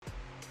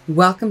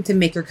Welcome to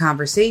Maker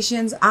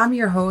Conversations. I'm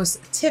your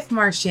host, Tiff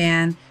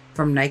Marchand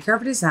from Night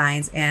Carver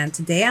Designs, and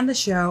today on the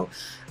show,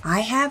 I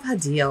have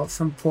Hadeel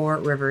from Four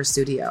Rivers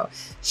Studio.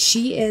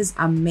 She is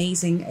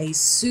amazing, a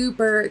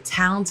super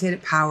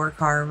talented power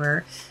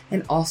carver,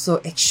 and also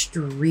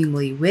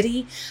extremely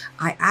witty.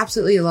 I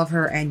absolutely love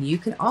her, and you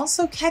can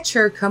also catch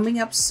her coming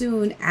up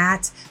soon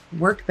at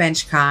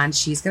Workbench Con.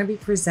 She's going to be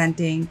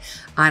presenting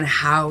on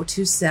how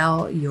to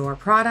sell your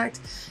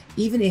product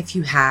even if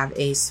you have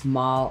a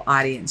small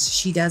audience.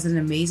 She does an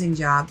amazing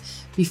job.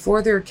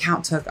 Before their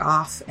account took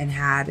off and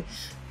had,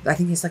 I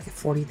think it's like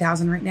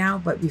 40,000 right now,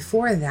 but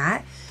before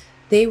that,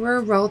 they were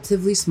a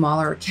relatively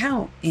smaller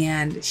account,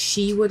 and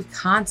she would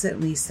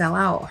constantly sell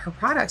out her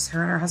products,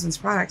 her and her husband's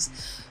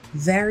products,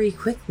 very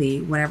quickly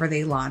whenever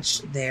they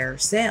launched their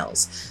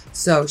sales.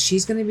 So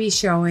she's going to be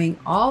showing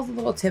all the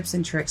little tips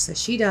and tricks that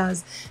she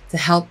does to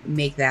help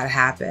make that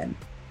happen.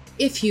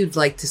 If you'd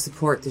like to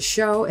support the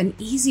show, an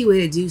easy way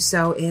to do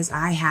so is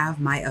I have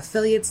my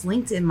affiliates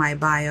linked in my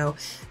bio,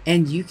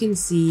 and you can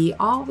see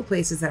all the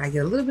places that I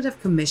get a little bit of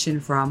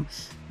commission from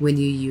when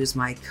you use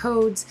my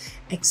codes,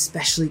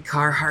 especially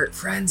Carhartt,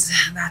 friends.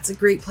 That's a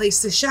great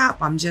place to shop,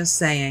 I'm just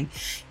saying.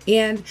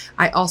 And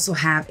I also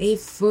have a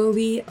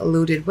fully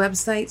loaded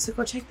website, so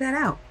go check that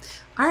out.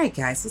 All right,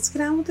 guys, let's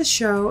get on with the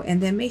show,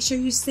 and then make sure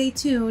you stay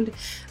tuned.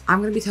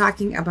 I'm going to be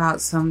talking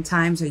about some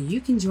times where you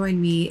can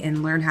join me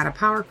and learn how to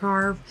power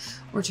carve,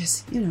 or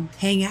just,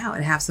 hang out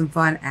and have some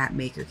fun at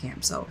Maker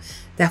Camp. So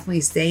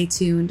definitely stay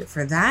tuned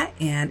for that.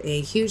 And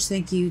a huge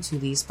thank you to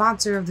the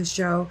sponsor of the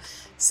show,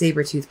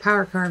 Sabertooth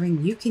Power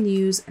Carving. You can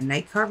use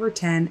Night Carver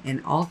 10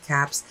 in all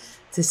caps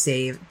to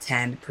save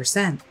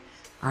 10%.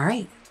 All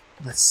right,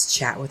 let's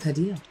chat with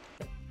Hadeel.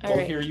 Well,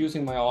 if you're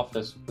using my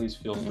office, please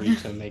feel free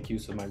to make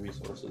use of my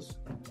resources.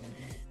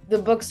 The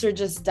books are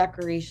just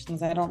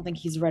decorations. I don't think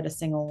he's read a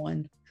single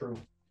one. True.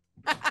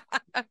 I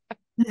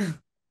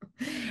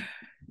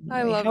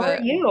love How it.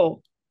 are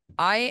you?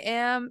 I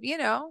am,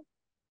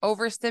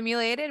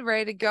 overstimulated,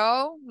 ready to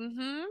go.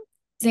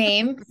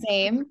 Same.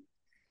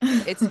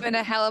 It's been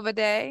a hell of a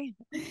day.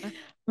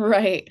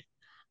 Right.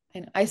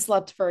 And I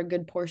slept for a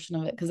good portion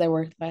of it because I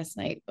worked last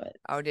night, but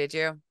Oh, did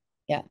you?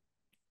 Yeah.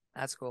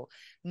 That's cool.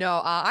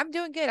 No, I'm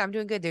doing good. I'm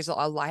doing good.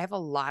 I have a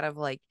lot of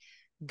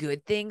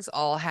good things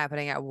all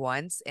happening at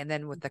once. And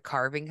then with the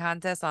carving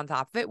contest on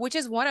top of it, which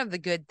is one of the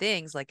good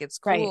things, it's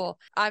cool.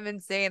 Right. I'm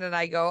insane. And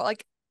I go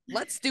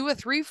let's do a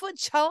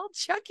 3-foot tall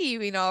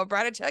Chucky,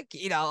 bride of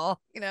Chucky,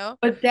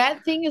 But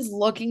that thing is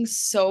looking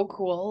so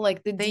cool.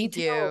 Like the Thank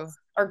details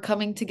are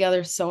coming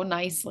together so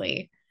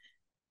nicely.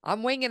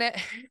 I'm winging it.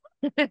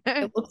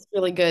 It looks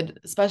really good,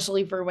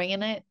 especially for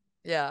winging it.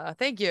 Yeah.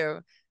 Thank you.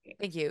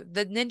 Thank you.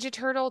 The Ninja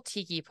Turtle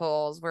tiki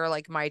poles were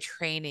my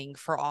training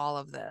for all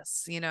of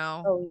this,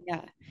 Oh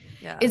yeah.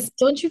 Yeah.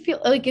 Don't you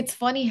feel like it's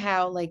funny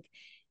how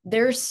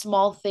there's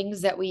small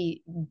things that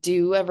we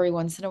do every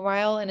once in a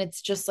while, and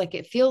it's just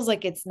it feels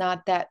like it's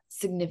not that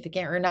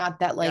significant or not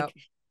that Yep.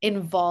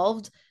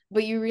 involved,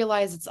 but you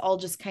realize it's all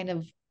just kind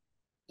of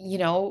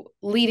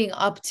leading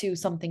up to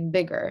something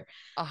bigger.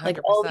 100%.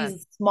 All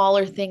these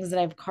smaller things that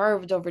I've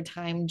carved over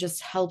time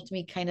just helped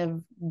me kind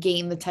of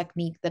gain the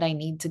technique that I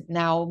need to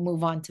now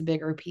move on to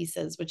bigger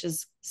pieces, which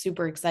is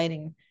super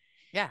exciting.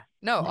 Yeah,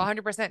 no,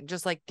 100%.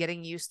 Just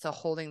getting used to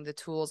holding the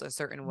tools a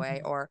certain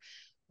way, or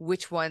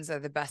which ones are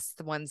the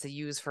best ones to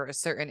use for a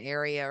certain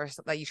area or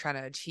that you're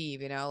trying to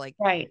achieve,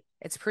 Right.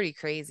 It's pretty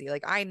crazy.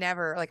 I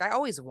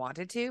always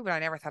wanted to, but I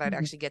never thought I'd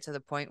actually get to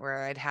the point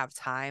where I'd have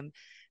time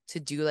to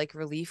do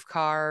relief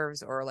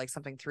carves or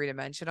something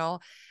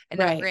 3-dimensional. And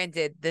now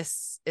granted,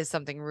 this is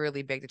something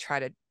really big to try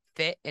to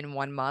fit in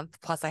 1 month.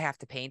 Plus I have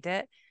to paint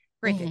it.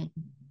 Granted,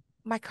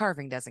 my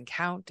carving doesn't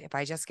count if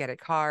I just get it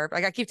carved.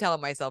 I keep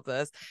telling myself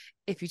this.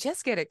 If you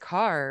just get it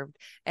carved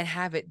and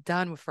have it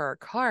done for a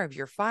carve,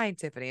 you're fine,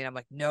 Tiffany. And I'm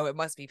like, no, it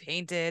must be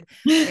painted,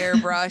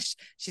 airbrushed.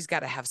 She's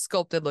got to have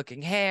sculpted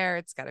looking hair.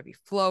 It's got to be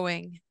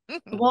flowing.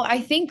 Well,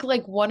 I think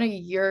one of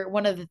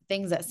the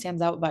things that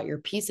stands out about your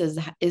pieces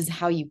is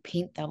how you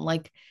paint them.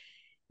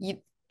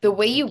 The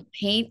way you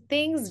paint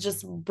things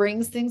just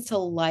brings things to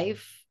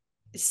life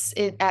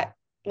at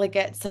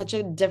such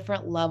a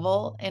different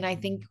level. And I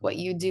think what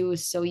you do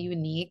is so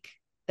unique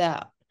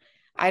that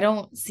I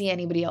don't see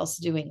anybody else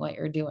doing what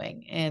you're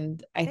doing.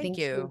 And I think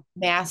you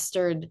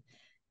mastered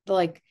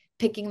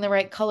picking the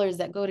right colors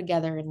that go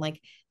together, and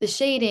the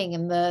shading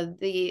and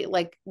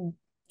the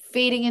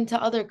fading into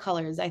other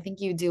colors. I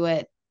think you do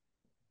it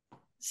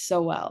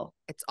so well.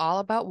 It's all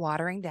about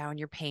watering down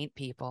your paint,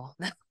 people.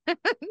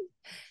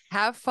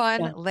 Have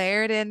fun,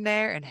 layer it in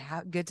there, and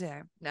have a good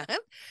time.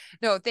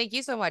 No, thank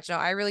you so much. No,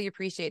 I really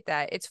appreciate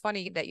that. It's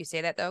funny that you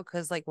say that though,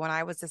 because when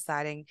I was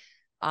deciding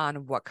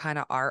on what kind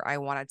of art I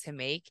wanted to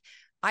make,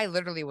 I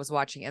literally was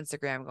watching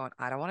Instagram going,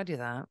 I don't want to do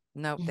that.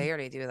 Nope, they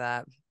already do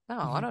that. No,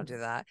 I don't do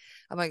that.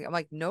 I'm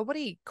like,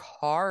 nobody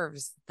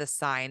carves the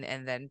sign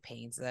and then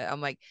paints it.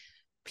 I'm like,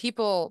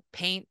 people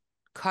paint,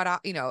 cut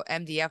out,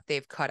 MDF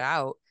they've cut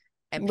out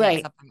and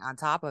paint something on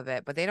top of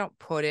it, but they don't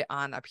put it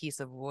on a piece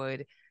of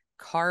wood,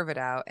 carve it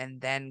out,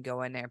 and then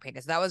go in there and paint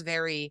it. So that was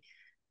very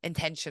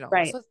intentional.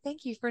 Right. So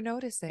thank you for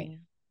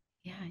noticing.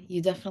 Yeah,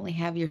 you definitely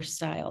have your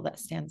style that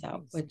stands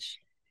out, Thanks. which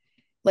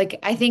like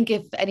I think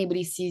if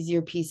anybody sees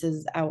your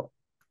pieces out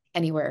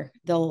anywhere,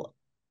 they'll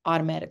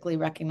automatically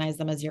recognize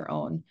them as your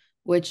own,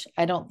 which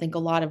I don't think a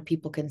lot of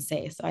people can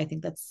say. So I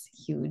think that's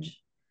huge.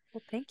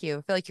 Well, thank you.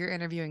 I feel like you're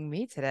interviewing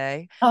me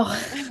today. Oh,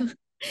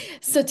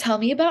 so tell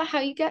me about how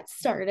you got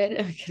started.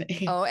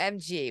 Okay.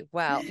 OMG.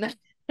 Well,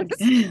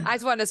 I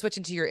just wanted to switch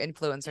into your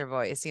influencer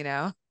voice, you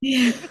know?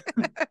 Yeah.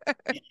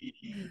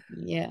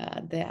 Yeah,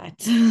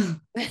 that.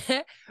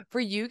 For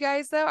you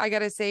guys, though, I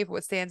gotta say,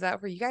 what stands out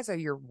for you guys are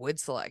your wood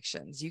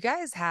selections. You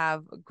guys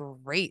have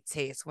great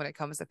taste when it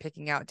comes to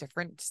picking out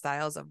different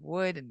styles of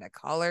wood and the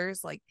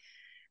colors. Like,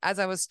 as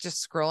I was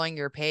just scrolling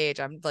your page,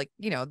 I'm like,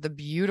 the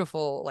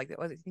beautiful, like,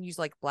 you use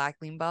like black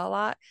limba a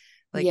lot,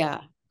 like Yeah. I love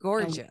Black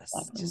gorgeous,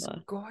 just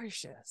Mamba.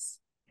 gorgeous.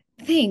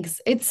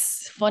 Thanks.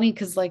 It's funny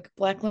because like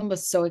Black Limba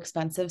is so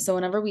expensive. So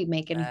whenever we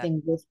make But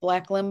anything with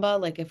Black Limba,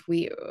 like if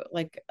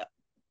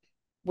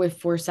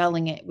we're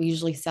selling it, we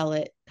usually sell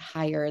it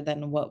higher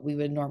than what we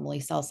would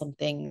normally sell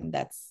something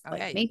that's oh like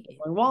yeah, maple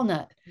or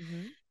walnut.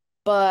 mm-hmm.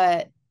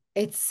 But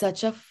it's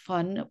such a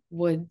fun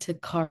wood to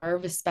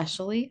carve,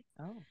 especially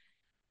Oh,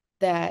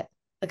 that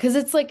because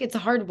it's like it's a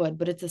hardwood,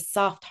 but it's a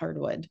soft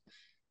hardwood.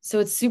 So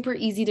it's super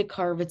easy to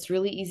carve. It's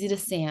really easy to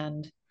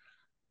sand.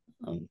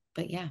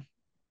 But yeah,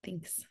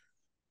 thanks.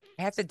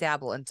 I have to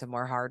dabble into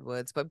more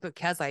hardwoods, but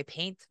because I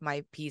paint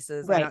my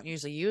pieces, I Right. don't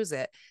usually use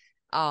it.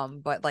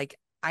 But like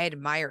I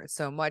admire it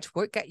so much.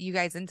 What got you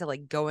guys into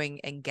like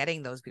going and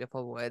getting those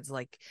beautiful woods?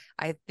 Like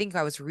I think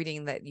I was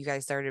reading that you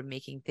guys started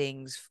making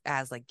things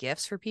as like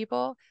gifts for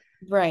people.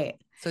 Right.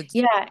 So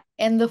Yeah.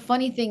 And the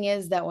funny thing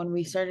is that when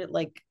we started,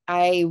 like,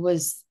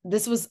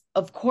 this was,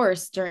 of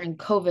course, during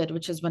COVID,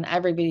 which is when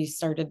everybody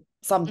started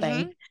mm-hmm.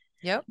 something.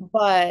 Yep.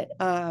 But,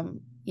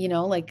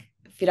 like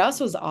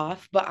Firas was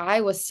off, but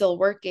I was still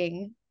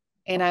working.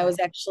 And I Okay. was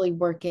actually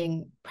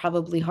working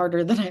probably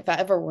harder than I've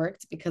ever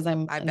worked because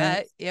I'm I a bet.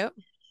 nurse. Yep.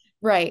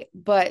 Right.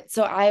 But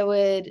so I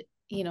would,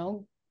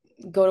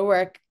 go to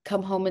work,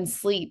 come home and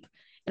sleep.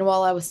 And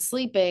while I was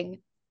sleeping,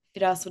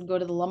 Firas would go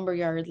to the lumber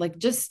yard, like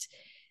just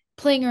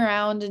playing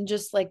around and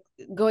just like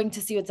going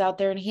to see what's out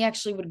there. And he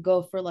actually would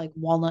go for like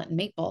walnut and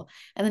maple.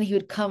 And then he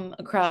would come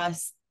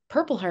across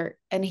Purple Heart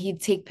and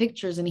he'd take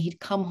pictures and he'd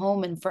come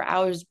home. And for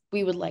hours,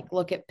 we would like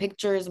look at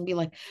pictures and be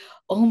like,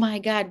 oh my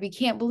God, we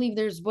can't believe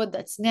there's wood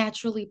that's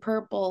naturally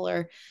purple,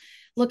 or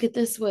look at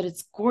this wood,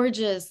 it's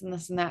gorgeous, and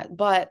this and that.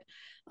 But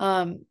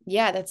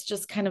yeah, that's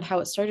just kind of how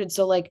it started.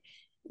 So like,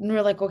 and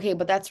we're like, okay,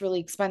 but that's really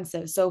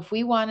expensive. So if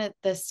we wanted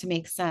this to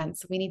make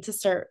sense, we need to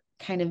start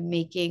kind of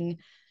making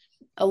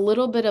a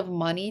little bit of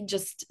money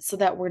just so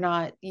that we're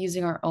not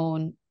using our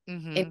own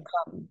Mm-hmm.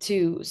 income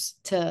to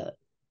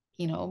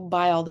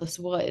buy all this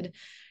wood.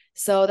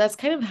 So that's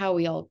kind of how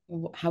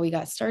we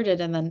got started.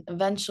 And then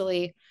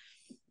eventually,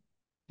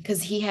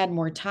 because he had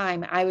more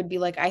time, I would be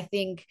like, I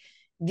think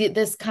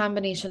this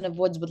combination of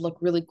woods would look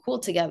really cool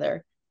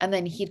together. And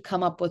then he'd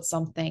come up with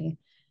something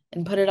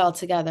and put it all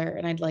together.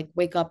 And I'd like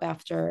wake up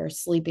after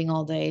sleeping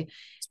all day.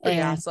 It's pretty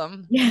And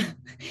awesome. yeah.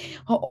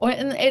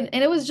 And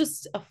it was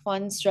just a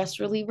fun stress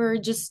reliever,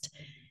 just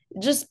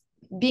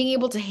being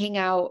able to hang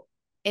out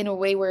in a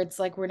way where it's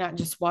like we're not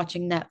just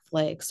watching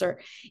Netflix or,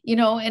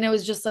 and it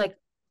was just like,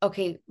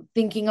 okay,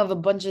 thinking of a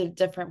bunch of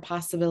different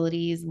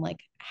possibilities and like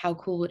how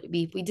cool would it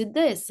be if we did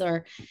this,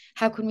 or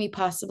how can we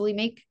possibly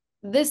make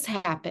this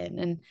happen?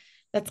 And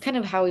that's kind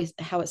of how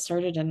it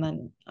started. And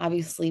then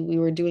obviously we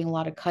were doing a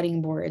lot of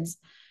cutting boards,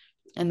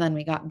 and then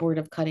we got bored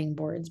of cutting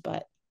boards,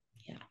 but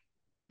yeah.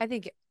 I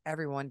think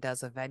everyone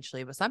does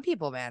eventually, but some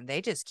people, man,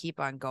 they just keep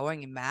on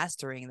going and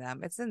mastering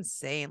them. It's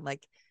insane.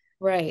 Like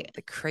Right.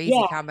 the crazy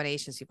Yeah.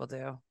 combinations people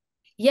do.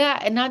 Yeah,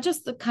 and not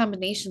just the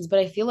combinations, but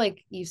I feel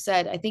like you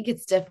said, I think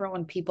it's different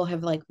when people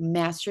have like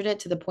mastered it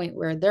to the point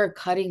where their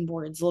cutting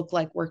boards look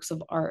like works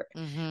of art.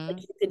 Like Mm-hmm.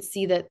 you could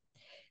see that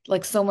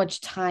like so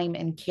much time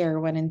and care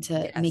went into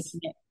Yes. making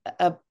it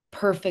a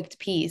perfect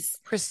piece.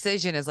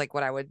 Precision is like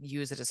what I would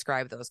use to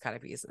describe those kind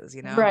of pieces,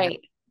 you know? Right,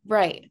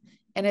 right.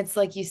 And it's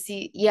like you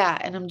see, yeah,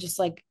 and I'm just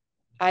like,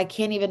 I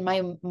can't even,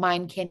 my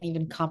mind can't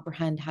even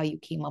comprehend how you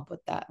came up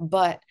with that.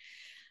 But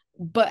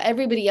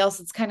everybody else,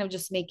 it's kind of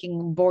just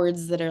making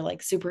boards that are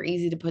like super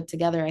easy to put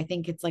together. I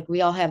think it's like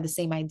we all have the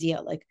same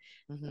idea, like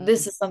Mm-hmm.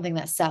 this is something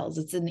that sells,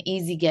 it's an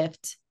easy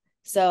gift.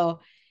 So,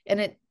 and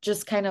it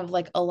just kind of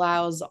like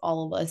allows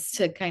all of us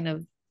to kind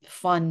of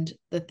fund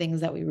the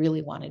things that we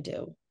really want to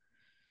do.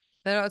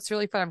 No, it's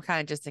really fun. I'm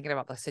kind of just thinking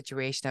about the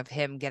situation of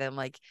him getting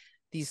like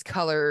these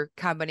color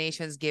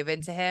combinations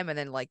given to him and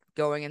then like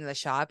going into the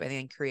shop and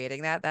then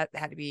creating that. That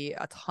had to be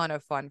a ton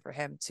of fun for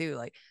him too.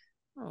 Like,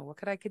 oh, what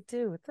could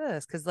do with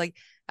this? Because like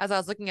as I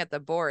was looking at the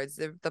boards,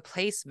 the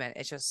placement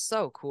is just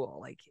so cool.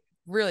 Like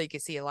really, you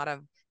could see a lot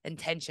of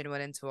intention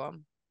went into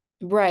them.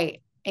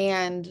 Right.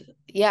 And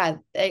yeah,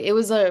 it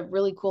was a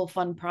really cool,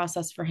 fun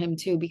process for him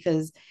too,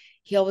 because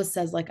he always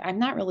says, like, I'm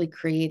not really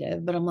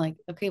creative, but I'm like,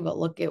 okay, but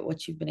look at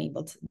what you've been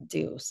able to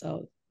do.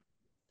 So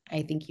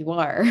I think you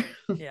are.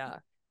 Yeah.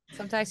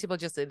 Sometimes people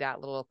just need that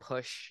little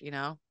push,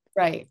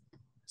 Right.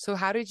 So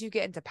how did you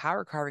get into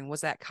power carving?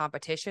 Was that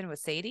competition with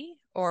Sadie,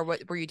 or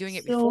what were you doing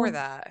it before So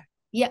that?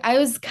 yeah, I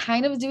was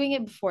kind of doing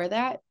it before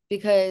that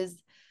because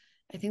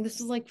I think this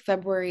was like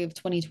February of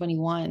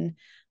 2021.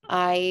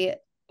 I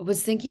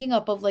was thinking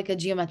up of like a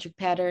geometric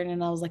pattern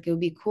and I was like, it would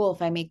be cool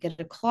if I make it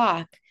a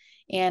clock.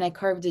 And I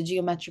carved a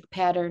geometric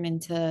pattern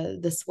into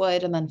this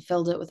wood and then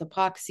filled it with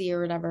epoxy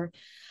or whatever.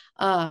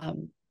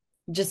 Um,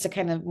 just to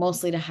kind of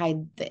mostly to hide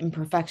the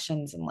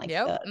imperfections and like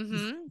Yep. the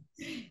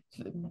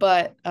Mm-hmm.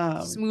 but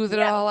Smooth it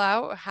yeah, all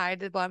out, hide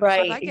the blemishes.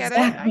 right, I get it.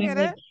 I exactly. get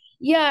Like, it.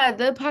 yeah,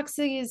 the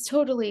epoxy is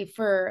totally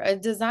for a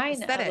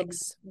design element.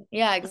 Aesthetics.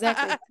 Yeah,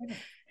 exactly.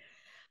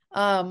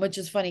 Which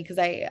is funny because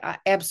I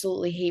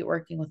absolutely hate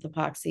working with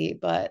epoxy,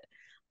 but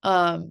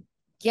um,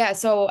 yeah,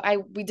 so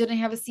we didn't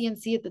have a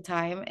CNC at the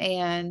time,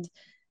 and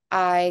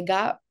I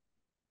got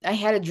I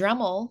had a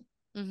Dremel,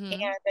 and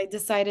Mm-hmm. I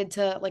decided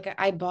to like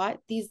I bought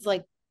these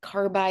like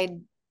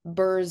carbide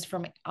burrs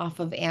from off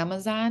of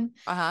Amazon,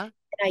 Uh-huh.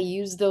 and I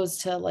used those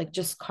to like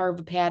just carve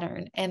a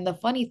pattern. And the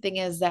funny thing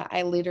is that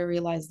I later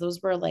realized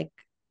those were like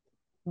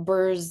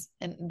burrs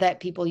and that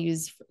people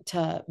use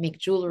to make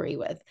jewelry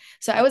with.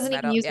 So I Yep. wasn't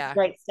even Metal. using Yeah. the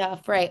right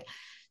stuff, right?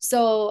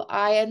 So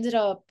I ended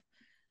up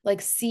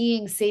like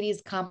seeing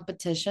Sadie's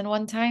competition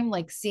one time,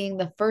 like seeing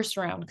the first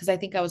round because I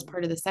think I was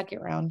part of the second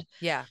round.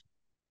 Yeah.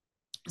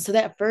 So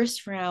that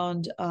first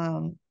round,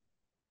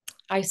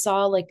 I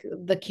saw like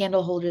the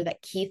candle holder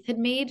that Keith had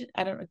made.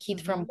 I don't know,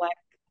 Keith from Mm-hmm.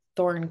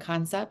 Blackthorn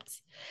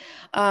Concepts.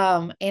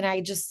 And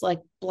I just like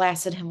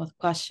blasted him with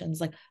questions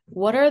like,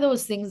 what are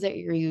those things that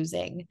you're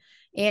using?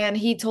 And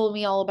he told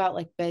me all about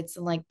like bits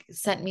and like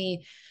sent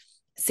me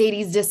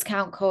Sadie's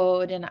discount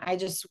code. And I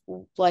just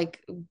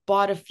like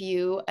bought a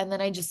few. And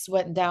then I just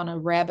went down a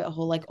rabbit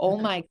hole like, oh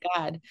my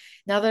God,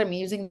 now that I'm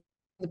using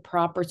the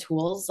proper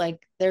tools, like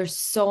there's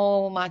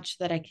so much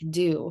that I can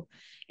do.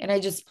 And I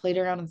just played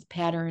around with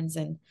patterns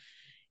and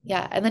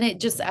yeah. And then it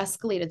just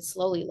escalated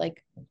slowly.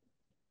 Like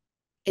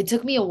it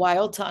took me a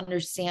while to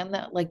understand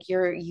that like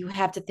you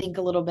have to think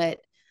a little bit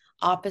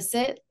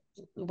opposite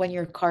when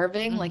you're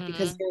carving like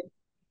because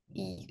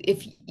Mm-hmm.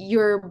 if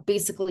you're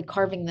basically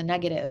carving the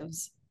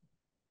negatives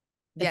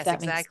if Yes,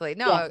 that makes exactly.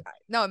 yeah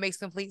No, it makes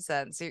complete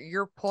sense.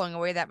 You're pulling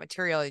away that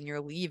material and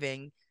you're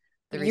leaving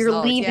the you're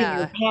results. leaving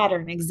your Yeah.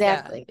 pattern Yeah.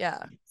 exactly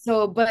Yeah.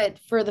 so but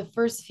for the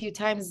first few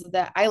times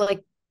that I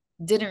like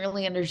didn't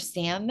really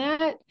understand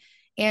that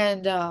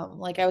and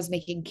like I was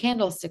making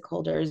candlestick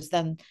holders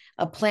then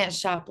a plant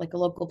shop like a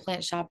local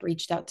plant shop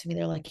reached out to me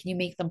they're like can you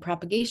make them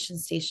propagation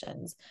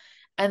stations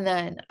and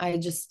then I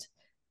just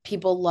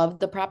people loved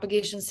the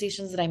propagation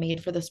stations that I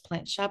made for this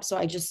plant shop so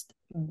I just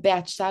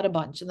batched out a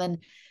bunch and then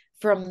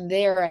from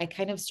there I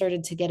kind of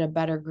started to get a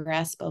better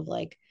grasp of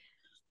like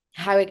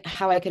how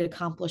I could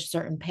accomplish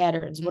certain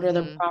patterns. What are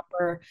the Mm-hmm.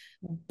 proper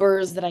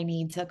burrs that I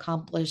need to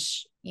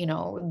accomplish,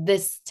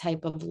 this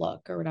type of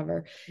look or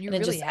whatever. You And it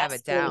really just have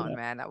it down, escalated.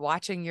 man.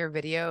 Watching your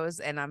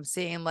videos and I'm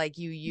seeing like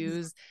you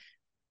use,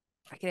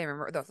 I can't even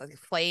remember, like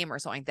flame or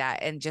something like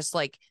that. And just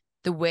like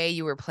the way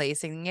you were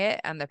placing it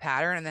and the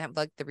pattern and then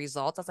like the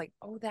results, I was like,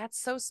 oh, that's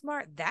so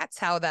smart. That's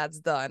how that's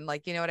done.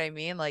 Like, you know what I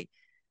mean? Like,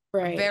 I'm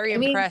Right. very I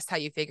mean, impressed how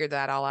you figured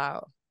that all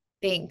out.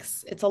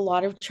 thanks. It's a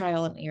lot of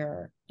trial and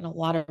error and a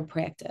lot of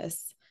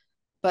practice.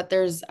 But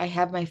I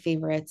have my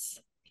favorites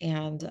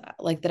and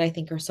like that I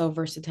think are so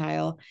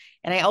versatile.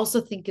 And I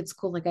also think it's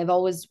cool. Like I've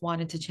always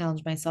wanted to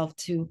challenge myself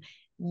to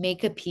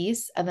make a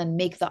piece and then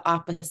make the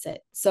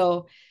opposite.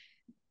 So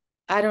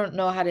I don't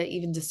know how to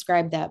even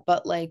describe that,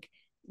 but like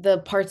the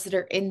parts that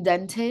are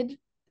indented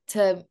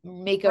to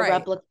make a Right.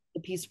 replica of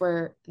the piece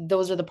where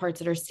those are the parts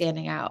that are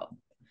standing out.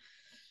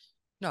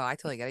 No, I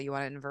totally get it. You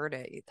want to invert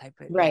it, you type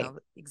it, Right.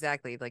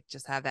 exactly. Like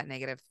just have that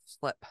negative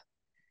flip.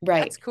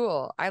 Right. That's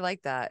cool. I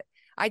like that.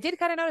 I did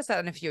kind of notice that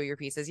in a few of your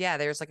pieces. Yeah,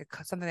 there's like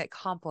something that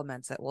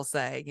complements it, we'll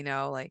say,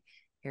 like,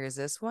 here's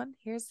this one,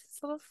 here's this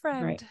little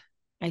Right. friend.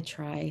 I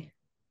try.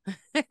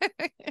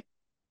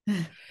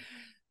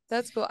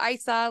 That's cool. I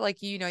saw like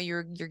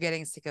you're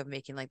getting sick of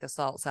making like the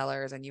salt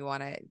cellars and you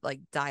want to like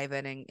dive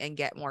in and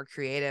get more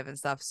creative and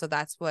stuff. So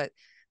that's what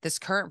this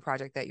current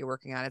project that you're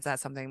working on. Is that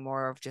something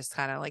more of just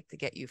kind of like to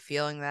get you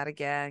feeling that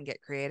again,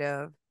 get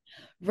creative?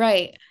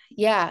 Right.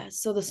 Yeah.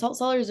 So the salt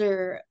cellars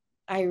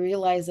I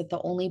realized that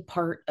the only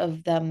part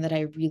of them that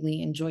I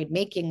really enjoyed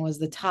making was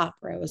the top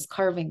where I was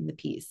carving the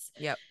piece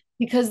Yep.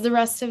 because the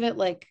rest of it,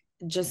 like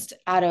just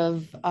out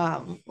of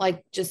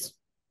like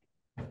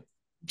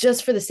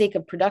just for the sake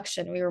of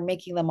production, we were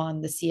making them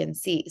on the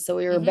CNC. So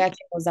we were Mm-hmm.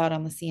 batching those out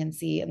on the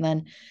CNC and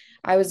then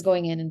I was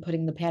going in and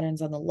putting the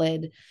patterns on the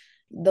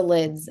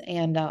lids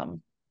and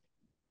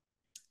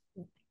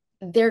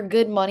they're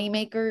good money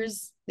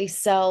makers. They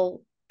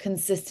sell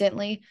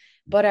consistently,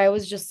 but I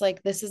was just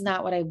like this is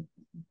not what I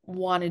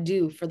want to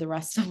do for the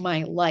rest of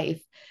my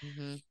life.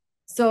 Mm-hmm.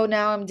 So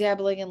now I'm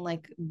dabbling in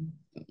like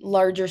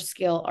larger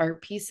scale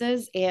art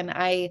pieces and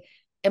I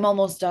am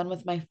almost done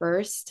with my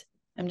first.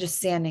 I'm just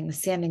sanding. The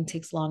sanding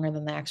takes longer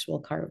than the actual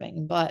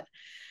carving, but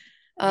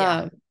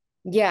Yeah. um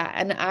yeah,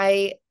 and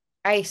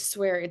I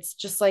swear it's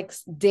just like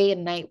day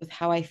and night with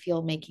how I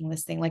feel making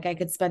this thing. Like I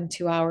could spend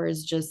 2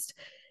 hours just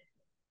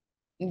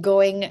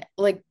going,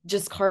 like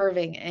just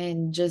carving,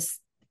 and just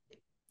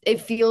it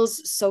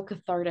feels so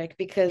cathartic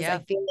because I Yeah.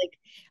 feel like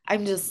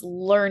I'm just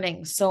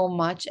learning so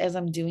much as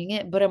I'm doing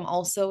it, but I'm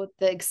also,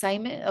 the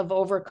excitement of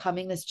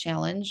overcoming this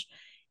challenge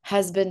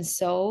has been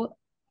so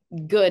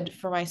good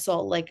for my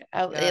soul. Like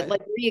it Good.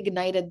 like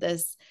reignited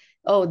this,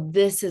 oh,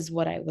 this is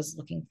what I was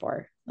looking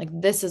for. Like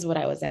this is what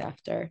I was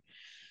after.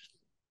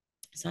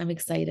 So I'm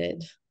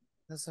excited.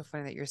 That's so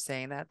funny that you're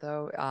saying that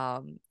though.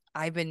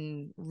 I've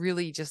been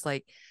really just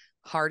like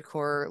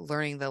hardcore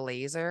learning the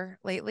laser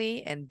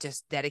lately and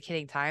just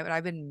dedicating time, and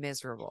I've been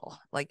miserable,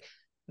 like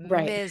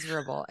Right.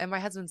 miserable. And my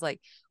husband's like,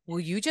 "Will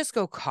you just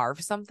go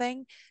carve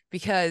something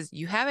because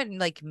you haven't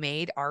like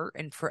made art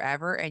in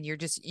forever, and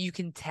you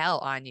can tell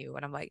on you."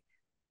 And I'm like,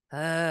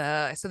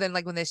 So then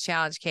like when this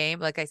challenge came,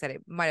 like I said,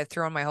 it might have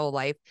thrown my whole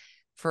life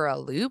for a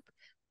loop,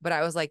 but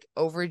I was like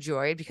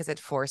overjoyed because it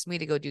forced me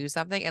to go do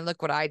something. And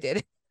look what I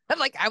did. I'm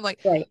like,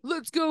 Right.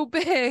 let's go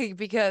big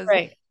because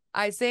Right.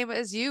 I same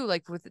as you,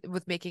 like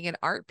with making an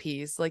art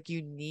piece, like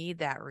you need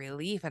that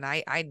relief, and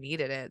I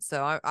needed it.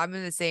 So I'm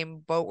in the same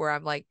boat where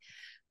I'm like,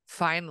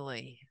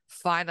 finally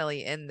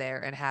in there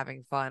and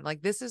having fun.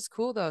 Like this is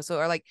cool though. So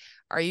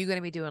are you going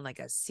to be doing like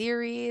a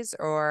series,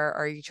 or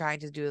are you trying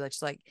to do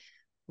just like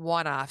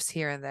one-offs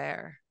here and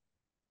there?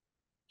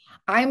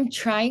 I'm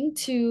trying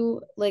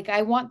to, like,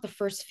 I want the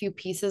first few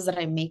pieces that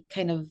I make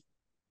kind of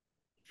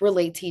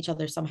relate to each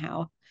other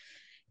somehow.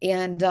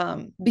 And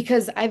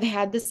because I've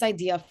had this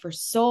idea for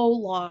so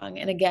long,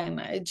 and again,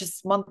 I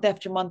just month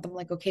after month, I'm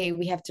like, okay,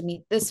 we have to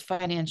meet this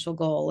financial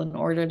goal in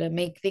order to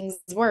make things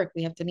work.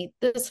 We have to meet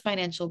this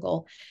financial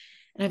goal.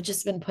 And I've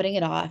just been putting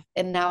it off.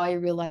 And now I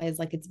realize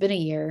like it's been a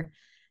year.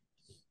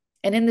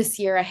 And in this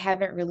year, I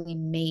haven't really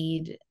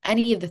made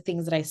any of the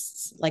things that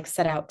like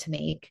set out to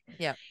make.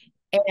 Yeah.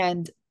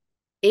 And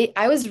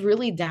I was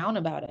really down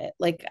about it.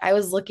 Like I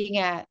was looking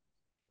at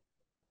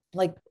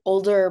like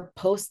older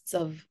posts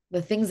of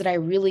the things that I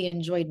really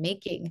enjoyed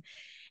making.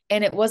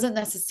 And it wasn't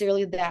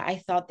necessarily that I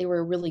thought they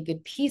were really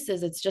good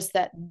pieces. It's just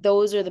that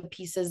those are the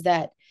pieces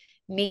that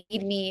made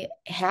me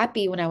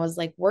happy when I was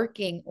like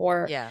working,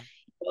 or Yeah.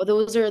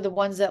 those are the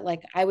ones that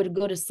like I would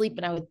go to sleep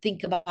and I would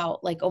think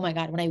about, like, oh my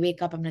God, when I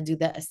wake up, I'm going to do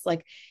this,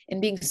 like,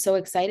 and being so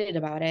excited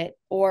about it.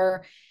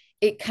 Or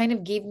it kind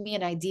of gave me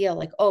an idea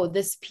like, oh,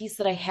 this piece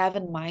that I have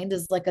in mind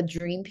is like a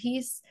dream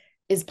piece,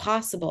 is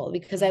possible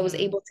because I was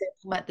Mm-hmm. able to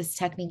implement this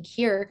technique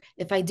here.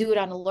 If I do it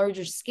on a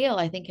larger scale,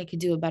 I think I could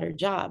do a better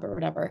job or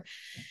whatever.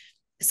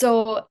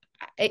 So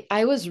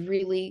I was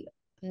really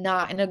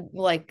not in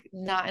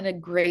a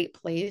great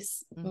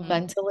place Mm-hmm.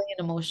 mentally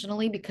and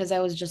emotionally, because I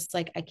was just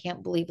like, I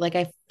can't believe, like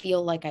I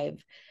feel like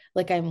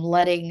I'm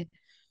letting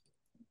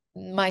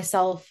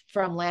myself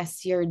from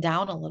last year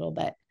down a little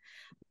bit.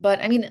 But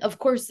I mean, of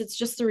course, it's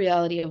just the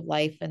reality of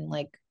life, and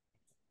like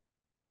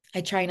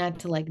I try not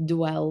to like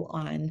dwell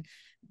on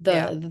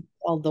Yeah.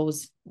 all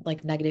those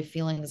like negative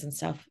feelings and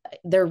stuff.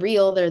 They're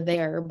real, they're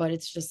there, but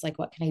it's just like,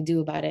 what can I do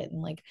about it?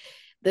 And like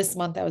this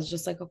month, I was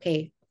just like,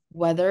 okay,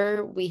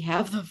 whether we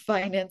have the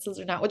finances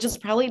or not, which is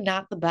probably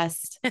not the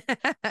best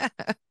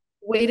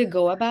way to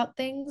go about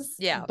things,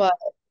 Yeah. but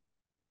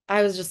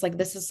I was just like,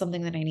 this is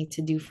something that I need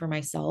to do for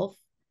myself.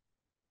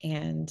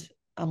 And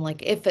I'm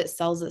like, if it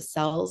sells, it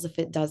sells. If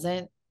it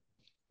doesn't,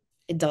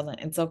 it doesn't.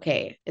 It's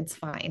okay. It's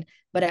fine.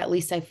 But at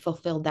least I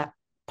fulfilled that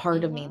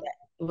part of me Mm-hmm.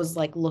 that was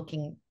like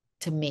looking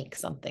to make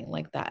something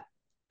like that.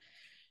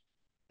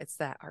 It's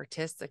that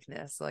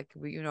artisticness, like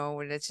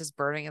when it's just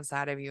burning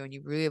inside of you and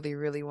you really,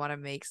 really want to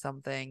make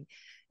something,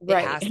 it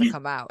Right. has to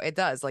come out. It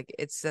does. Like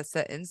it's just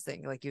that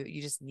instinct. Like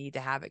you just need to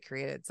have it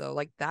created. So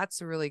like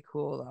that's really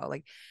cool though.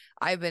 Like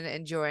I've been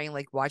enjoying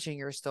like watching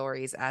your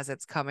stories as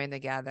it's coming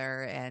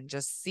together and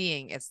just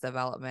seeing its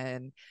development,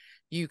 and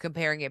you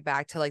comparing it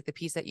back to like the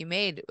piece that you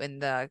made in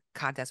the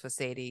contest with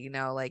Sadie,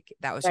 like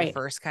that was your Right.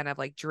 first kind of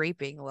like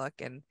draping look,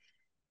 and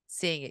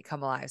seeing it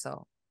come alive.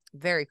 So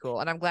very cool.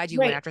 And I'm glad you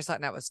went Right. after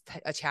something that was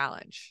a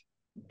challenge.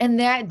 And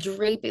that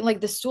draping, like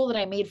the stool that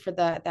I made for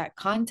that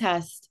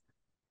contest,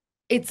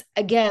 it's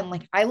again,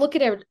 like I look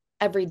at it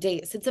every day.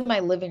 It sits in my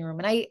living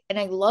room, and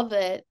I love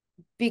it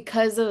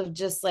because of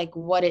just like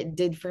what it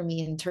did for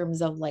me in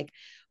terms of like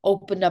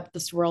opened up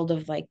this world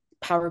of like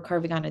power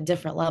carving on a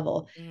different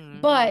level. Mm-hmm.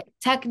 But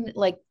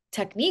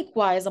technique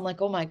wise, I'm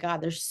like, oh my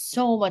God, there's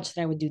so much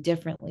that I would do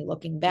differently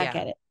looking back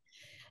Yeah. at it.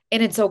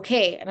 And it's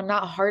okay. And I'm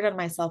not hard on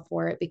myself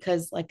for it,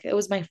 because like it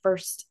was my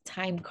first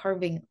time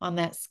carving on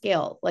that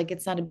scale. Like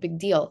it's not a big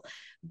deal.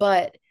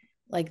 But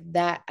like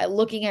that,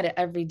 looking at it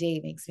every day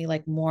makes me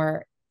like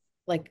more,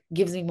 like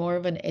gives me more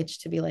of an itch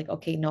to be like,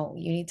 okay, no,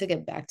 you need to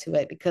get back to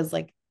it, because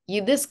like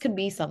this could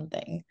be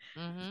something.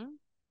 Mm-hmm.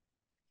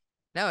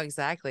 No,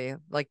 exactly.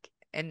 Like,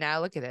 and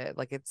now look at it.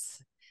 Like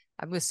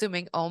I'm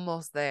assuming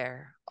almost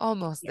there.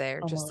 Almost Yeah,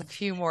 there. Just a almost.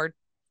 few more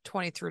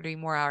 20, 30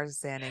 more hours of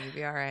sanding. You'd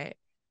be all right.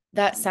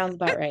 That sounds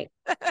about right.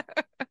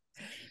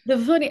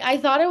 I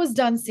thought I was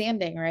done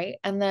sanding, right?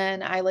 And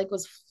then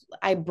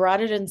I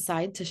brought it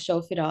inside to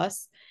show fit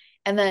us.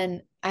 And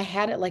then I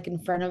had it like in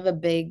front of a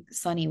big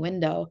sunny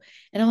window.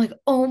 And I'm like,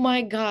 oh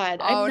my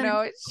God, I'm Oh not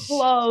no, it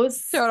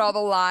close. showed all the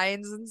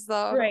lines and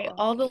stuff. Right. Oh.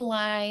 All the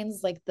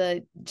lines, like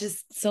the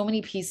just so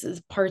many pieces,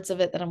 parts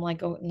of it that I'm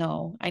like, oh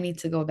no, I need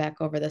to go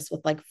back over this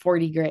with like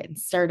 40 grit and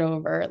start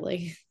over.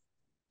 Like,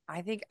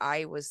 I think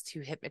I was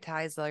too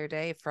hypnotized the other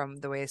day from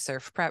the way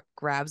Surf Prep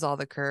grabs all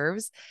the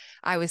curves.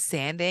 I was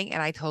sanding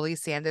and I totally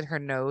sanded her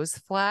nose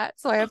flat.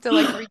 So I have to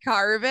like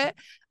recarve it.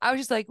 I was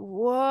just like,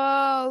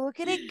 whoa, look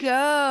at it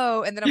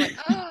go. And then I'm like,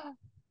 oh,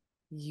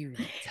 you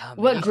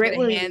dummy. what You should grit get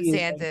were a you hand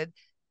using? sanded.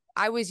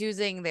 I was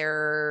using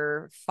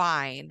their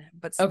fine,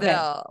 but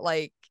Okay. still,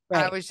 like,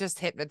 I Right. was just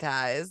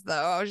hypnotized though.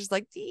 I was just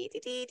like, dee, dee,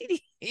 dee,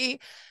 dee,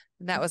 dee.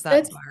 And that was not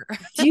That's, smart.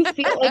 do you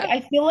feel like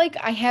I feel like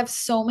I have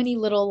so many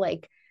little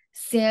like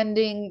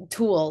sanding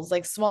tools,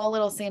 like small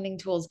little sanding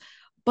tools,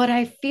 but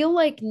I feel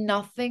like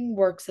nothing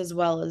works as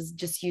well as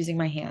just using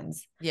my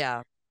hands.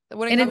 Yeah.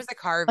 When it And comes it's to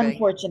carving,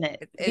 unfortunate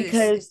it is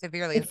because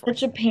severely it's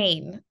such a unfortunate.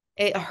 pain.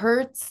 It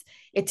hurts.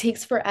 It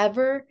takes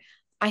forever.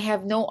 I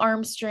have no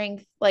arm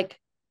strength. Like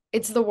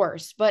it's the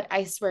worst, but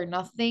I swear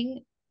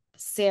nothing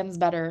sands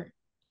better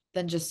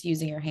than just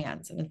using your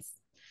hands. And it's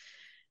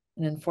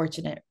an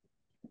unfortunate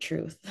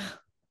truth.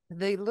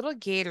 The little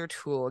gator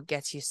tool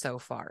gets you so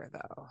far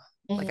though.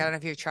 Like I don't Mhm. know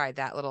if you've tried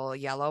that little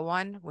yellow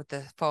one with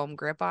the foam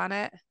grip on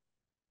it.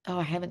 Oh,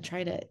 I haven't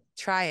tried it.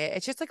 Try it.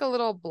 It's just like a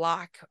little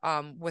block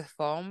with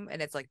foam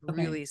and it's like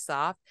Okay. really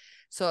soft.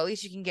 So at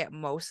least you can get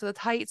most of the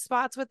tight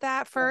spots with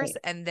that first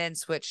Right. and then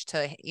switch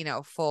to,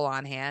 full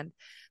on hand.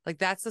 Like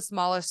that's the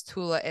smallest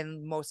tool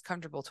and most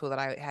comfortable tool that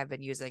I have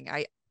been using.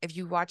 If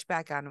you watch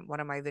back on one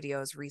of my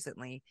videos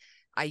recently,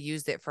 I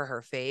used it for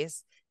her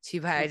face.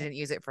 Too bad I Okay. didn't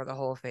use it for the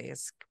whole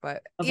face,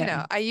 but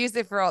Okay. I used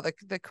it for all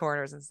the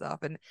corners and stuff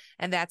and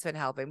that's been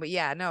helping. But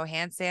yeah, no,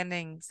 hand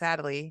sanding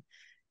sadly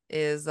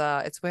is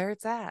it's where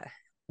it's at.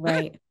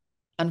 Right.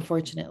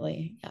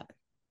 Unfortunately. Yeah.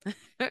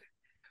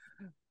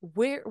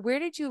 Where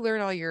did you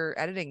learn all your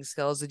editing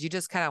skills? Did you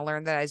just kind of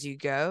learn that as you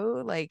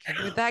go? Like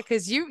with that,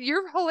 because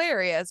you're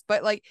hilarious,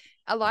 but like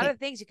a lot Okay. of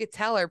things you could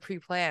tell are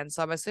pre-planned.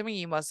 So I'm assuming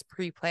you must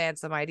pre-plan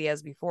some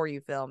ideas before you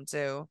film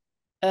too.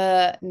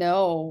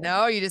 No.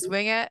 No, you just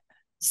wing it.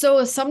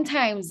 So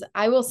sometimes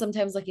I will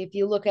sometimes like if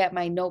you look at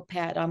my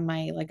notepad on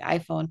my like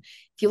iPhone,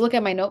 if you look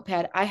at my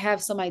notepad, I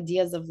have some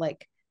ideas of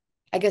like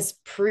I guess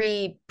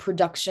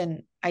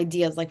pre-production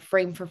ideas like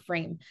frame for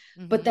frame.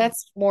 But Mm-hmm.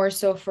 that's more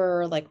so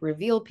for like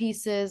reveal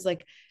pieces,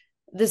 like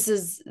this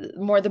is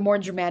more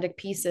dramatic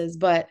pieces,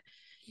 but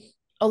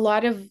a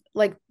lot of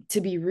like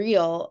to be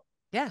real,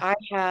 Yeah. I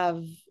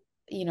have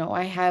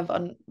I have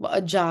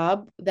a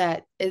job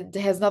that it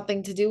has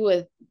nothing to do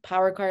with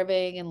power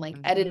carving and like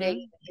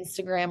editing Mm-hmm.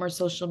 Instagram or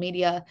social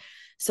media.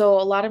 So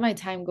a lot of my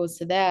time goes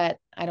to that.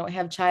 I don't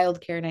have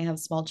childcare and I have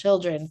small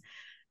children.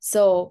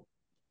 So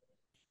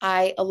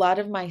a lot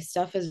of my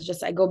stuff is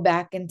just I go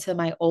back into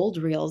my old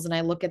reels and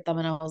I look at them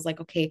and I was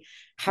like, okay,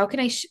 how can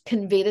I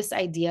convey this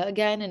idea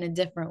again in a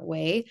different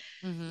way?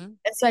 Mm-hmm.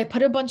 And so I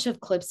put a bunch of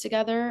clips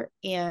together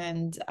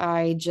and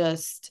I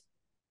just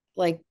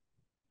like,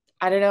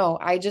 I don't know,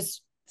 I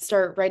just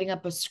start writing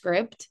up a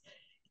script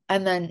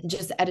and then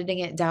just editing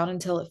it down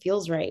until it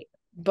feels right.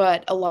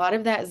 But a lot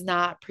of that is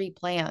not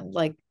pre-planned.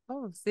 Like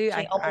Oh, see,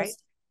 actually I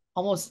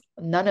almost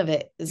none of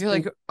it is you're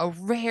like a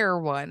rare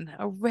one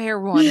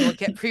will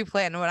get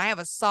pre-planned when I have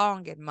a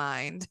song in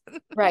mind.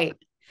 right.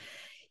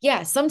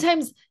 Yeah,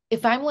 sometimes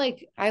if I'm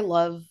like I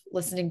love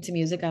listening to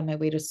music on my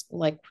way to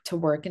like to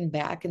work and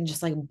back and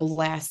just like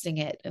blasting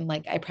it and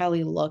like I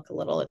probably look a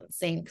little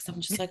insane because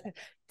I'm just like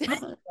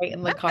right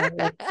in the car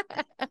like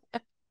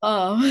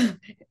um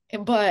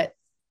but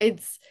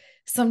it's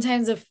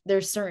sometimes if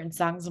there's certain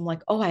songs I'm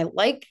like, "Oh, I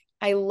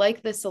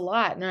like this a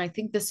lot and I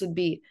think this would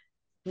be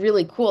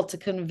really cool to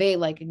convey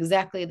like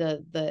exactly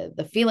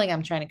the feeling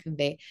I'm trying to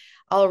convey."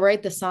 I'll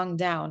write the song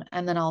down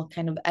and then I'll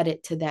kind of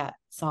edit to that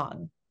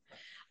song.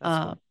 That's Um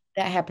cool.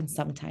 that happens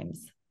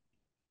sometimes.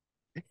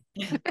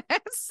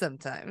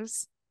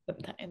 Sometimes.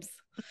 Sometimes.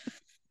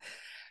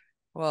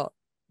 Well,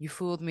 you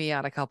fooled me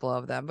on a couple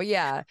of them. But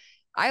yeah,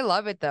 I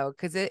love it though,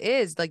 because it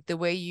is like the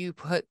way you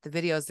put the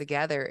videos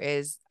together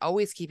is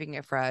always keeping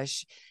it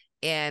fresh.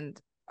 And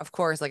of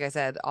course, like I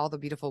said, all the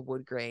beautiful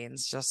wood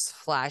grains just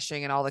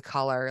flashing and all the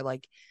color,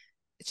 like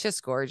it's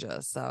just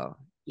gorgeous. So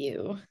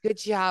You. good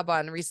job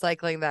on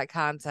recycling that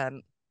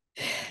content.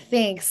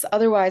 Thanks.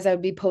 Otherwise, I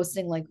would be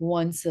posting like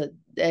once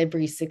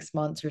every 6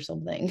 months or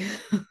something.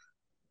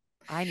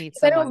 I need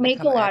I don't someone to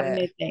make a come lot of edit.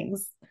 new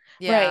things.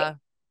 Right. Yeah,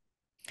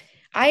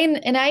 I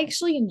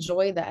actually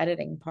enjoy the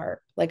editing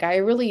part. Like I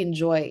really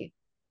enjoy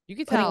you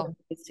could putting tell.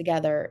 the things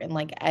together and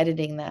like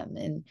editing them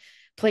and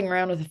playing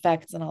around with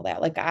effects and all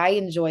that. Like I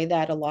enjoy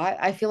that a lot.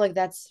 I feel like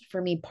that's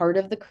for me part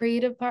of the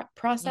creative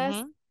process,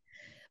 Hmm.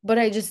 but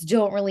I just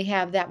don't really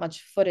have that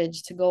much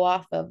footage to go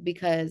off of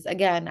because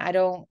again,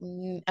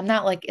 I'm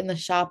not like in the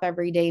shop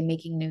every day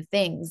making new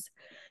things.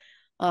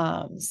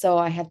 So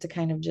I have to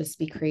kind of just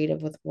be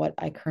creative with what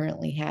I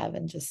currently have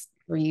and just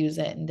reuse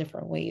it in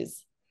different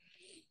ways.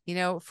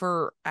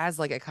 for as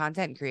like a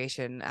content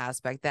creation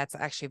aspect, that's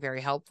actually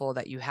very helpful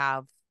that you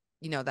have,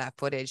 that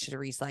footage to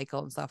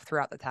recycle and stuff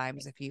throughout the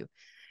times.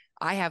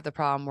 I have the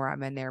problem where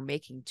I'm in there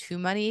making too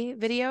many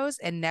videos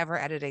and never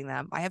editing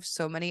them. I have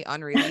so many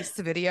unreleased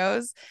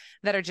videos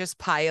that are just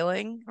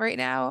piling right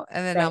now.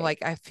 And then I'm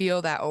like, I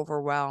feel that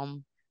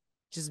overwhelm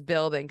just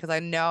building because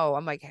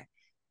I'm like,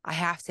 I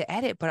have to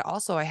edit, but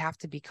also I have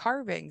to be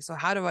carving. So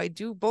how do I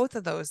do both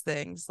of those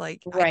things?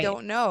 Like, I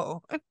don't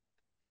know.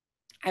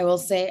 I will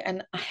say,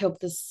 and I hope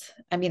this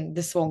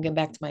won't get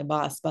back to my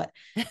boss, but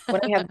when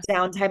I have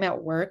downtime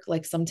at work,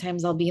 like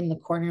sometimes I'll be in the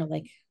corner,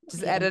 like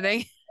just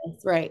editing.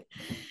 Right.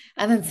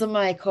 And then some of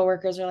my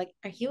coworkers are like,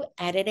 are you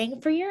editing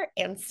for your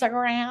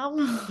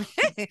Instagram?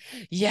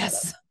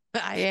 Yes,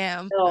 I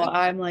am. So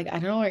I'm like, I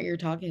don't know what you're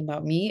talking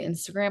about. Me,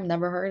 Instagram,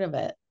 never heard of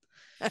it.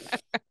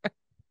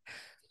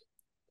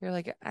 You're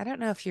like, I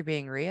don't know if you're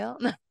being real.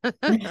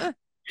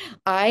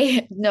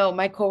 I know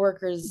my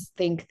coworkers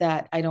think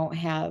that I don't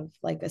have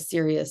like a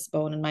serious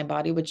bone in my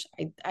body, which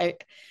I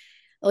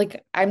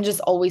like, I'm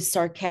just always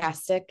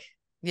sarcastic.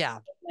 Yeah.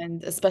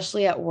 And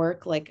especially at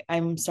work, like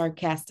I'm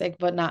sarcastic,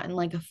 but not in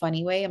like a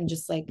funny way. I'm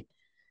just like,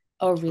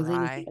 oh, really? Is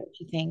that what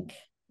you think?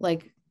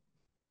 Like,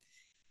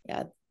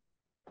 yeah.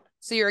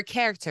 So you're a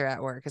character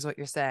at work, is what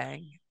you're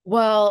saying.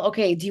 Well,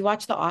 okay. Do you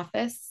watch The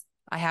Office?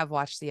 I have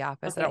watched The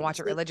Office. Okay. I don't watch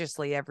it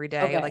religiously every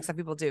day, Okay. like some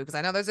people do, because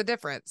I know there's a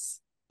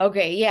difference.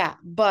 Okay, yeah.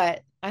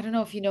 But I don't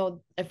know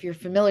if you're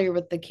familiar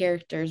with the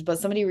characters, but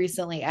somebody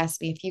recently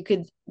asked me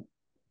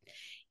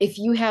if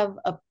you have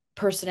a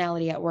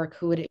personality at work,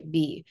 who would it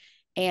be?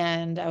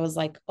 And I was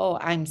like, oh,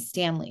 I'm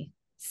Stanley.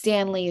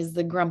 Stanley is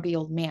the grumpy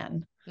old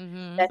man.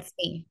 Mm-hmm. That's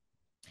me.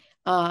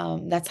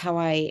 That's how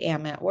I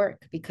am at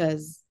work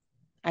because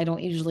I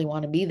don't usually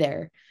want to be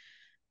there.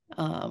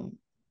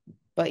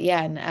 But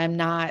yeah, and I'm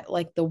not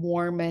like the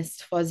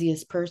warmest,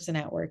 fuzziest person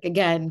at work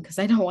again, because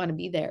I don't want to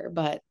be there.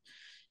 But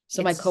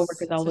so my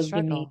coworkers always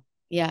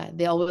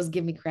they always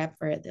give me crap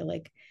for it. They're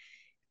like,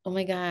 oh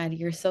my God,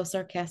 you're so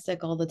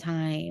sarcastic all the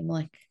time.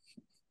 Like,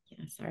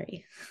 yeah,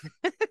 sorry.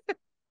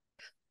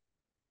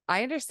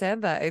 I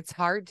understand that it's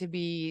hard to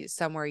be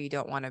somewhere you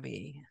don't want to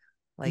be.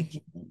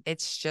 Like,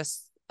 it's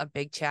just a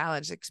big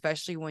challenge,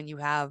 especially when you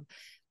have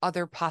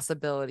other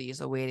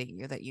possibilities awaiting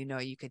you that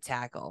you could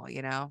tackle,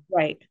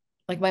 Right.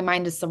 Like my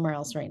mind is somewhere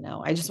else right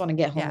now. I just want to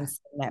get home and sit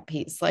in that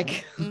peace.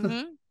 Like,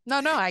 No,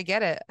 I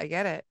get it. I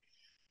get it.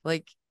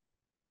 Like,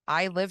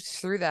 I lived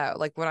through that.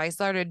 Like when I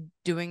started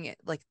doing it,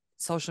 like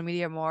social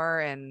media more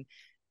and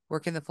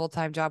working the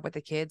full-time job with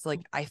the kids,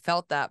 like I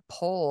felt that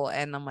pull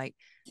and I'm like,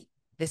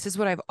 this is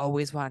what I've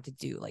always wanted to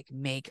do, like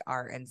make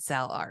art and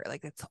sell art.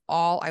 Like that's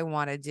all I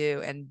want to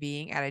do. And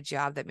being at a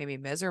job that made me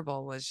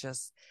miserable was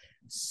just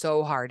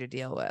so hard to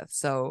deal with.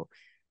 So,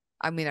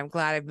 I mean, I'm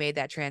glad I've made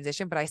that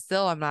transition, but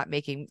I'm not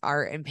making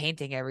art and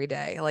painting every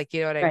day. Like,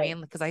 you know what I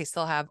mean? Because I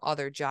still have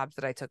other jobs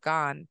that I took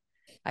on.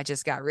 I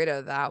just got rid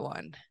of that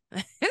one.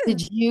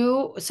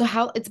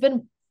 it's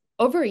been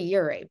over a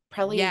year, right?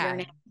 Probably a year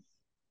and a half.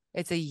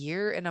 It's a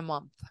year and a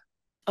month.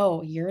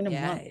 Oh, a year and a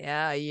month.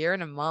 Yeah, a year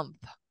and a month.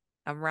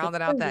 I'm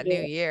rounding out that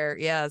new year.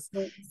 Yes.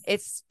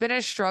 It's been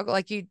a struggle.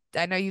 Like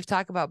I know you've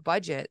talked about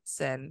budgets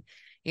and,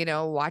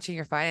 watching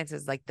your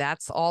finances, like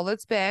that's all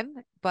it's been.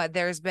 But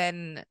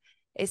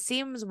it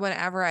seems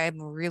whenever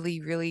I'm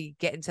really, really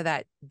getting to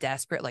that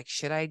desperate, like,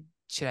 should I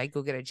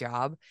go get a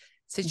job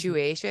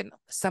situation,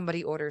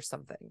 somebody orders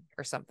something,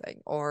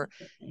 or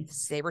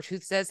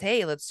Sabretooth says,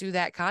 hey, let's do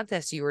that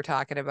contest you were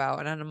talking about.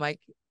 And I'm like,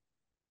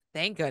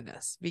 thank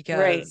goodness,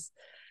 because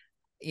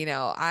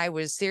I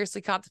was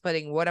seriously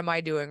contemplating, what am I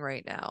doing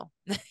right now?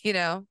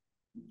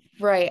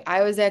 Right.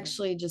 I was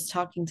actually just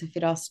talking to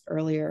Firas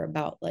earlier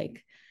about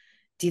like,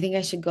 do you think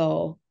I should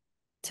go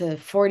to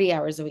 40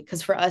 hours a week?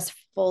 Because for us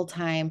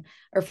full-time,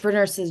 or for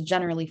nurses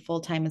generally,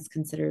 full-time is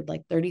considered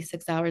like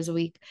 36 hours a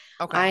week.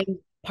 Okay. I'm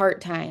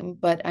part-time,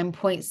 but I'm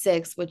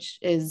 0.6, which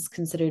is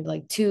considered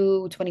like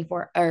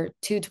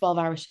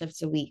 12-hour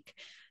shifts a week.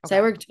 So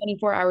I work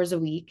 24 hours a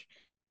week.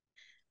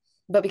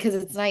 But because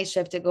it's night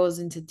shift, it goes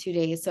into 2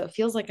 days. So it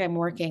feels like I'm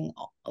working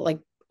like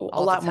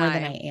a lot more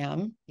than I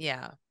am.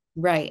 Yeah.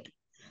 Right.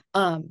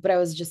 But I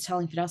was just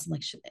telling Firas, I'm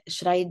like,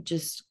 should I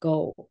just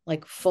go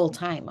like full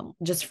time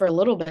just for a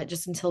little bit,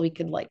 just until we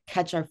could like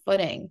catch our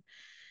footing.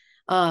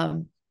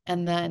 And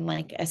then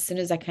like as soon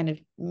as I kind of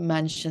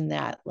mentioned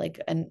that, like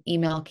an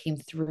email came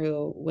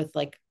through with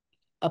like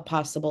a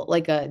possible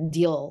like a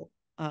deal,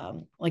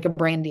 like a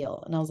brand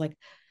deal. And I was like,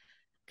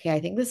 okay, I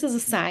think this is a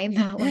sign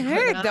that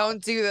like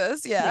don't do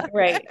this. Yeah.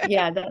 Right.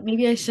 Yeah. That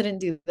maybe I shouldn't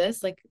do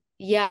this. Like,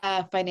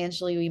 yeah,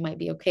 financially we might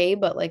be okay,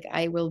 but like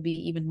I will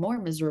be even more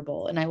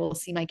miserable and I will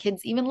see my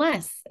kids even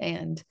less.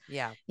 And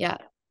yeah.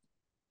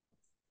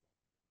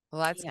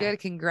 Well, that's good.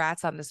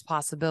 Congrats on this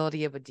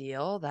possibility of a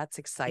deal. That's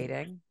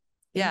exciting.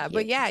 Thank you.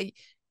 But yeah,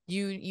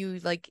 you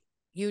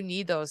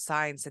need those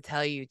signs to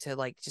tell you to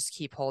like just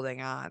keep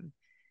holding on.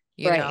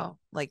 You know,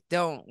 like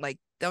don't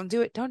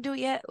do it. Don't do it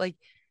yet. Like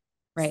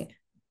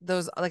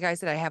those, like I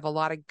said, I have a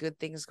lot of good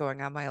things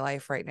going on in my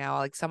life right now.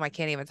 Like some I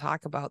can't even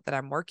talk about that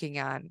I'm working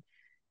on.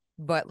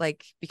 but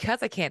like,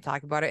 because I can't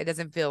talk about it, it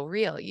doesn't feel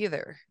real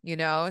either, you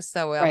know?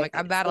 So I'm Right. like,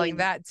 I'm battling Same.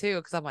 that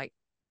too. Cause I'm like,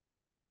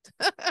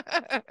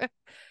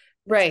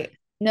 Right.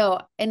 No,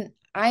 and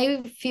I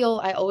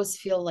always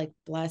feel like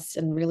blessed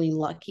and really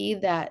lucky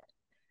that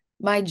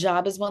my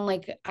job is one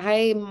like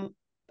I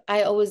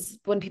always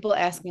when people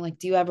ask me like,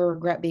 do you ever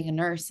regret being a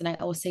nurse? And I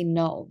always say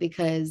no,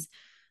 because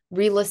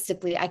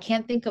realistically, I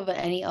can't think of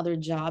any other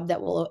job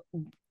that will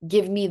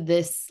give me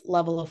this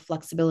level of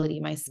flexibility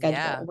in my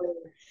yeah, schedule. Where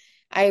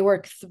I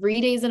work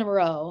 3 days in a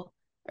row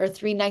or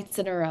 3 nights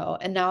in a row,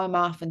 and now I'm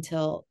off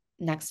until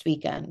next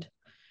weekend.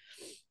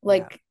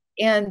 yeah, Like,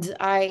 and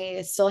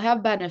I still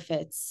have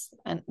benefits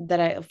and that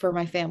I for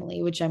my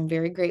family, which I'm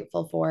very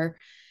grateful for.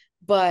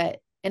 But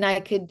and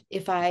I could,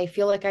 if I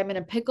feel like I'm in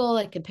a pickle,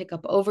 I could pick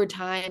up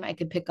overtime. I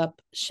could pick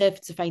up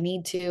shifts if I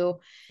need to,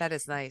 that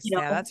is nice. you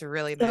Yeah, know. that's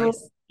really So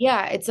nice.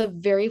 yeah, it's a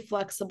very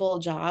flexible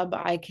job.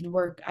 I can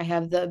work, I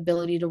have the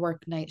ability to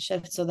work night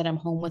shifts so that I'm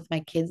home with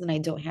my kids and I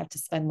don't have to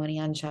spend money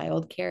on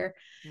childcare.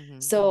 Hmm.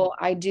 So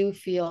I do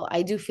feel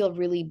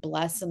really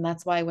blessed. And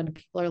that's why when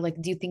people are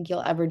like, do you think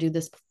you'll ever do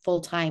this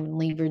full time and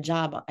leave your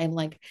job? I'm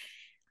like,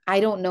 I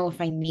don't know if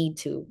I need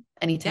to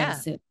anytime Yeah.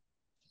 soon.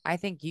 I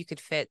think you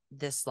could fit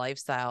this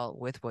lifestyle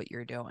with what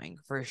you're doing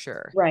for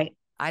sure. Right.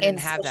 I And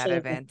didn't have that especially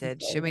if it's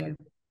advantage. I mean, older.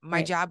 my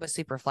Right. job was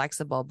super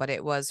flexible, but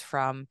it was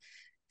from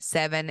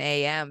 7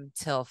 a.m.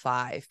 till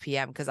 5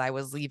 p.m. because I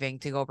was leaving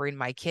to go bring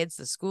my kids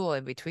to school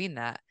in between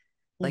that.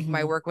 Like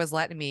my Hmm. work was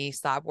letting me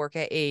stop work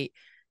at 8,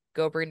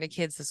 go bring the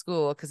kids to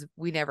school because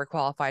we never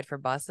qualified for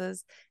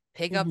buses,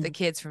 pick up the Hmm.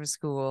 kids from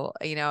school,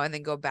 you know, and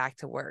then go back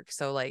to work.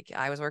 So like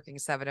I was working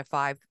 7 to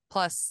 5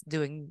 plus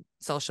doing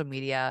social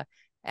media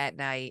at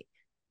night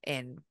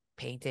and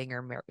painting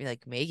or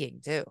like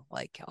making too,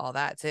 like all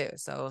that too.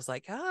 So it was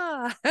like,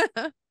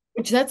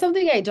 Which that's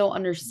something I don't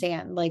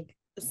understand. Like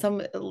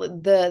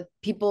the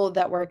people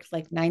that work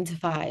like 9 to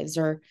 5s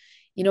or,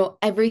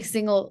 every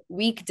single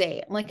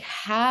weekday. I'm like,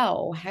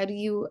 how? How do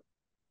you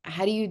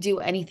do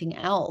anything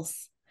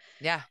else?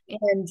 yeah.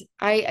 And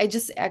I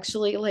just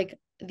actually like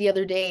the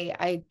other day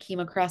I came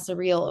across a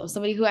reel of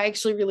somebody who I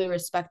actually really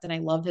respect and I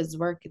love his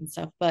work and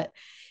stuff. But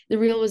the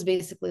reel was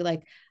basically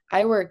like,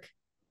 I work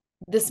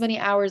this many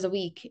hours a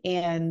week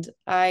and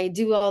I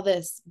do all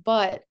this,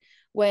 but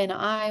when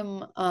I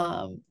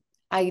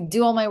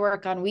do all my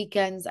work on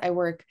weekends, I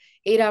work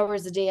 8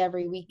 hours a day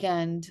every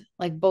weekend,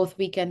 like both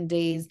weekend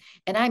days,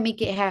 and I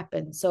make it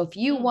happen. So if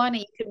you Mm. want it,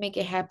 you can make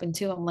it happen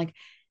too. I'm like,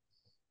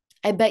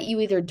 I bet you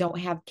either don't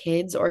have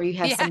kids or you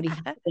have Yeah. somebody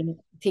helping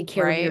take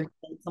care of Right. your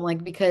kids. I'm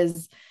like,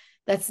 because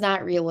that's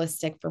not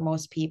realistic for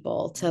most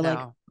people to like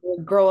No,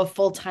 grow a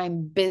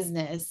full-time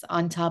business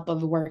on top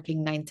of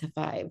working 9 to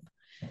 5.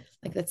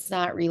 Like that's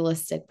not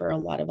realistic for a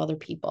lot of other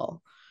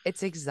people.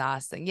 it's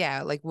exhausting.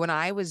 Yeah. Like when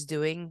I was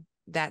doing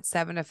that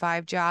 7 to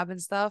 5 job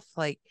and stuff,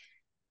 like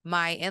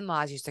my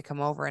in-laws used to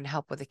come over and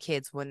help with the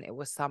kids when it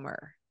was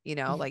summer, you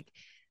know, Mhm. like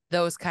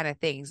those kind of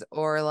things.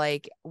 Or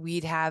like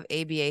we'd have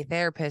ABA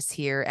therapists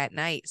here at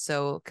night.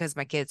 So, because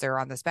my kids are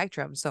on the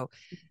spectrum. So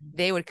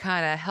they would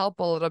kind of help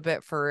a little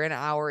bit for an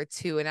hour or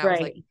two. And I was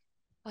like, Right.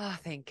 oh,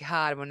 thank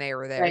God when they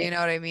were there. You Right. know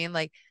what I mean?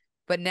 Like,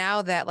 but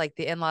now that like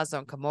the in-laws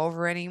don't come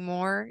over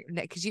anymore,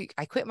 because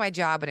I quit my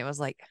job and it was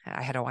like,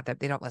 I don't want them,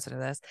 they don't listen to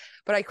this,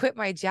 but I quit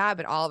my job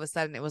and all of a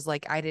sudden it was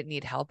like, I didn't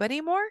need help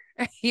anymore,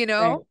 you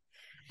Right. know?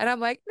 And I'm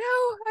like, no,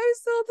 I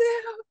still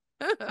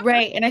do.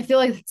 Right. And I feel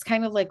like it's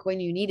kind of like when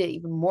you need it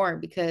even more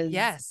because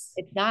Yes.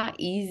 it's not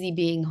easy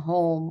being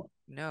home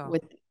No.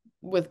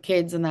 with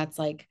kids and that's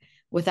like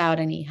without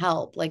any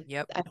help. Like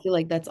Yep. I feel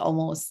like that's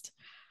almost,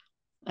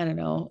 I don't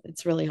know,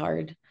 it's really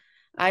hard.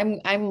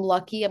 I'm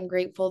lucky, I'm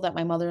grateful that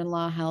my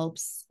mother-in-law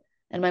helps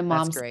and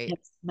That's great.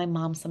 my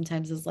mom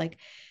sometimes is like,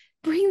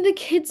 bring the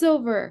kids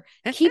over,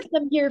 keep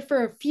them here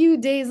for a few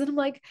days. And I'm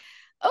like,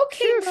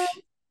 okay, Phew. mom,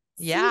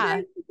 see you guys Yeah.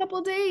 in a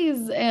couple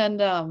days. And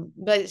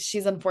but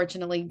she's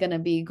unfortunately gonna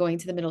be going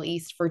to the Middle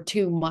East for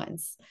 2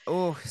 months.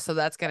 Oh, so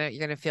you're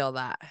gonna feel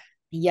that.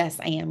 Yes,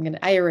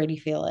 I already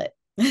feel it.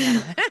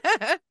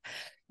 Yeah.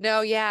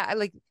 No, yeah.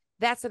 Like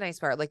that's the nice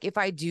part. Like if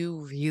I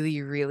do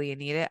really, really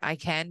need it, I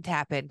can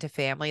tap into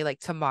family. Like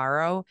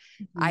tomorrow,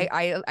 Mhm.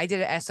 I did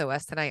an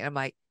SOS tonight. And I'm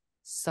like,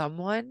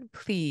 someone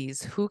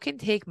please, who can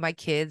take my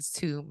kids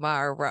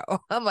tomorrow?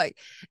 I'm like,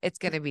 it's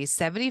gonna be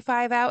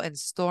 75 out and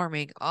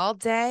storming all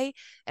day.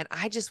 And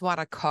I just want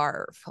to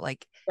carve.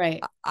 Like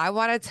Right, I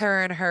want to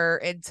turn her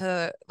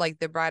into like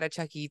the bride of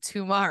Chucky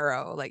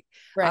tomorrow. Like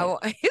right,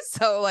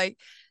 so like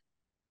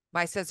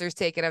my sister's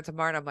taking him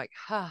tomorrow. And I'm like,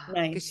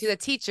 because she's nice. a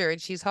teacher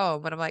and she's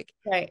home. And I'm like,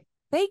 Right,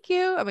 thank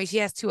you. I mean, she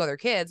has 2 other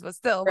kids, but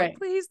still, I'm like, right.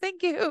 please,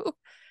 thank you.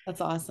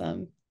 That's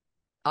awesome.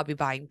 I'll be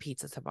buying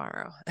pizza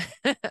tomorrow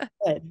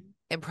Good.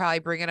 and probably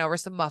bringing over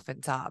some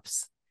muffin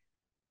tops,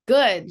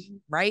 Good.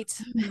 right?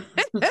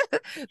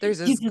 There's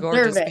You this deserve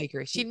gorgeous it.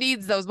 bakery. She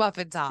needs those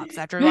muffin tops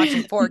after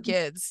watching 4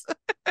 kids.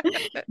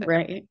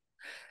 Right.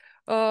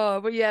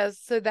 Oh, but yes,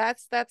 so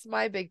that's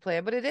my big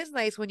plan. But it is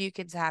nice when you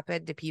can tap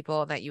into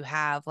people and that you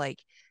have like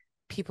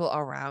people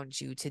around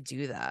you to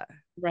do that.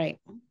 Right.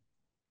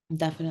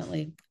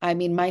 Definitely. I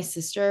mean, my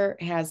sister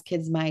has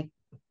kids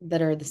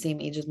that are the same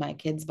age as my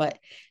kids, but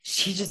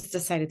she just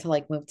decided to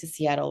like move to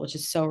Seattle, which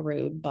is so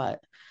rude.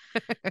 But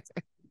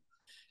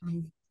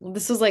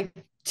this was like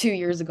 2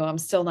 years ago. I'm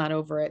still not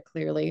over it,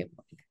 clearly.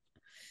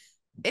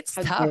 It's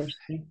How dare tough.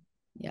 she?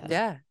 Yeah.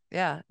 Yeah.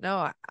 Yeah.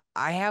 No,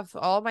 I have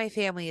all my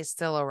family is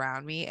still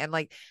around me, and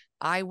like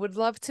I would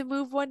love to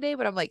move one day,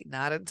 but I'm like,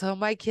 not until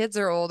my kids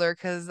are older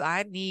because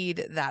I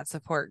need that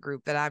support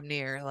group that I'm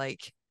near.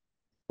 Like,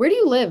 Where do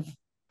you live?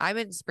 I'm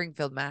in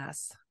Springfield,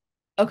 Mass.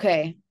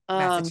 Okay.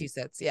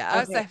 Massachusetts.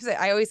 Yeah. Okay.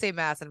 I always say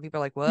Mass and people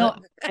are like, what? No,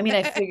 I mean,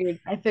 I figured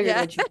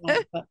Yeah. what you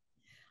meant,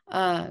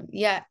 but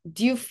yeah.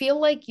 Do you feel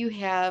like you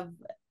have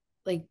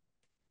like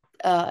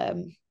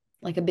um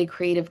like a big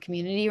creative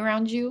community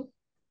around you?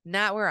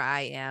 Not where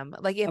I am.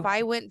 Like if I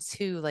Okay. went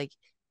to like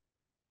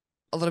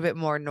a little bit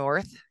more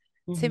north,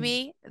 to Hmm.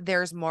 me,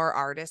 there's more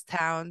artist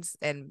towns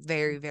and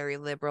very, very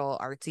liberal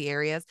artsy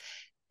areas.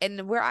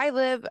 And where I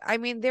live, I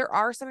mean, there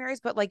are some areas,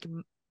 but like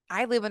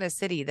I live in a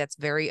city that's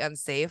very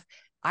unsafe.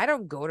 I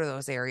don't go to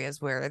those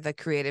areas where the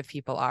creative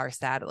people are,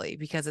 sadly,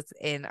 because it's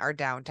in our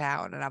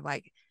downtown. And I'm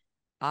like,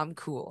 I'm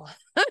cool.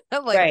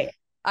 Like, Right.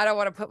 I don't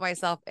want to put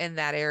myself in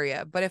that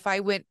area. But if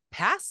I went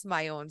past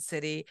my own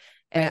city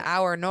and an Right.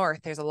 hour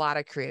north, there's a lot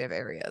of creative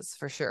areas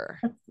for sure.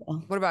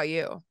 Well, What about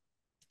you?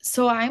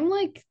 so I'm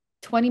like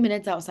 20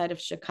 minutes outside of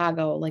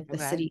Chicago, like the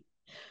Okay. city.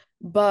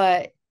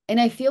 But and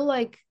I feel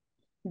like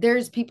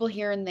there's people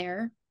here and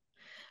there.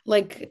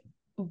 Like,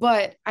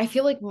 but I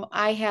feel like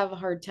I have a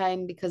hard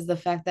time because the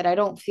fact that I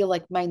don't feel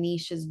like my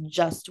niche is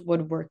just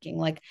woodworking,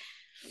 like,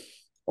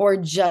 or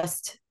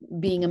just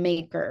being a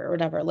maker or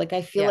whatever. Like,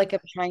 I feel Yeah, like I'm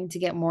trying to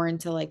get more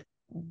into like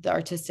the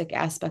artistic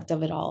aspect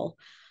of it all,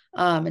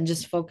 and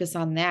just focus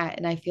on that.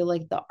 And I feel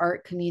like the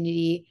art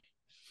community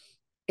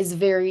is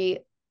very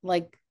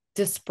like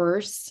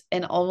dispersed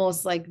and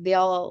almost like they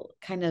all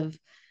kind of,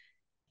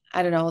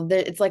 I don't know,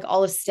 it's like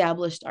all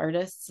established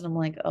artists. And I'm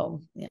like,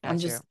 oh, yeah, I'm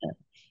got you. just,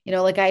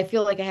 like I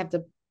feel like I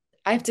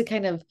have to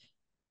kind of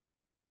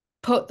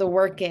put the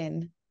work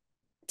in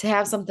to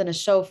have something to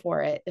show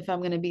for it if I'm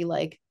going to be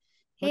like,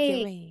 Look at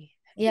hey, me.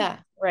 yeah,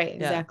 right, Yeah.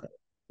 exactly.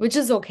 Which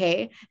is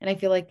okay. And I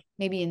feel like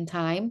maybe in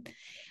time.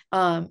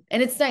 And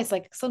it's nice.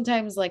 Like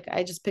sometimes like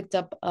I just picked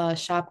up a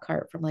shop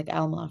cart from like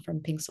Alma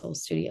from Pink Soul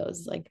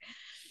Studios. Like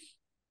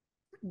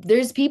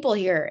there's people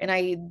here and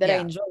I Yeah.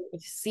 enjoy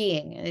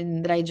seeing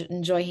and that I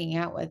enjoy hanging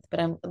out with.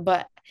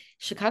 But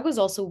Chicago is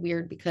also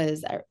weird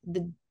because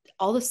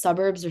all the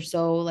suburbs are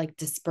so like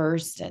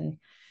dispersed and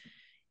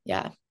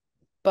yeah.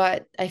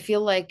 But I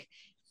feel like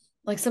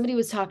somebody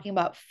was talking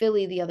about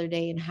Philly the other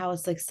day and how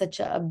it's like such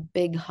a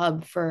big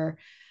hub for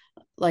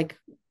like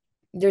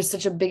there's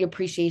such a big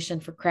appreciation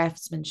for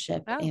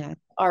craftsmanship Oh, and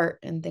art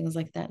and things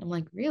like that. And I'm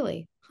like,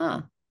 really?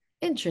 Huh.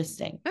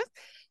 Interesting.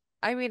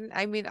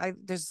 I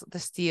there's the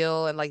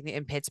steel and like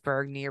in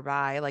Pittsburgh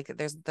nearby. Like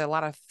there are a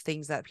lot of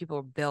things that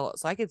people built.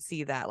 So I could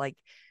see that like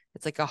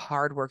it's like a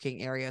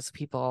hardworking area. So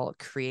people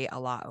create a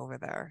lot over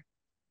there.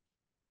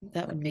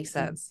 That would That make makes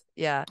sense. sense.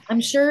 Yeah. I'm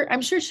sure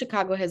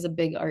Chicago has a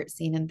big art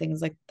scene and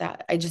things like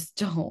that. I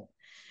just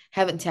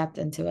haven't tapped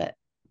into it.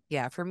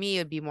 Yeah. For me,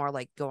 it'd be more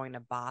like going to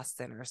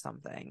Boston or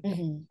something.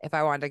 Mhm. If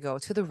I wanted to go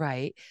to the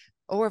right,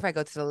 or if I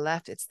go to the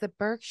left, it's the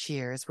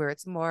Berkshires where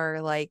it's more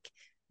like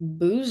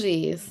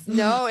Bougies.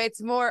 no,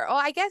 it's more, oh,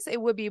 I guess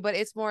it would be, but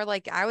it's more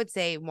like I would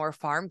say more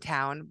farm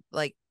town,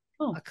 like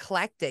Oh,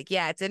 eclectic.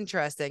 Yeah, it's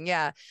interesting.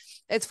 Yeah.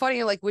 It's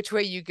funny like which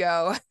way you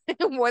go,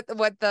 what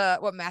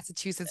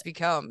Massachusetts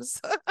becomes.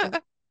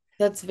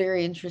 that's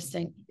very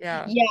interesting.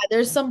 Yeah. Yeah,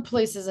 there's some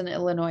places in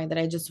Illinois that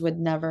I just would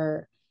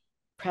never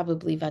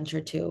probably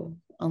venture to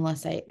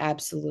unless I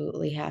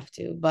absolutely have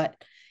to. But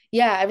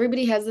yeah,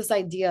 everybody has this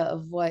idea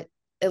of what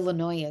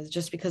Illinois is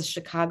just because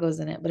Chicago's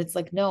in it. But it's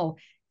like, no,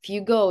 if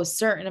you go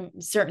certain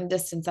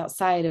distance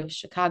outside of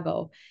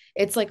Chicago,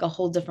 it's like a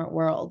whole different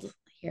world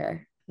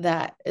here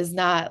that is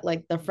not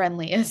like the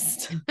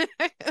friendliest.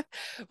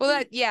 Well,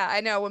 that yeah,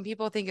 I know when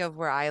people think of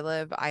where I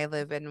live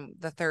in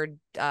the third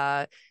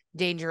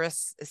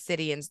dangerous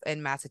city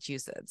in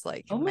Massachusetts.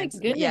 Like Oh my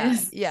yeah,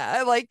 goodness.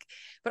 yeah. Like,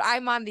 but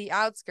I'm on the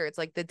outskirts,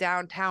 like the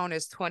downtown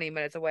is 20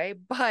 minutes away,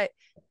 but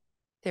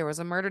there was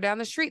a murder down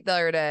the street the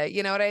other day.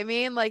 You know what I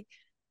mean? Like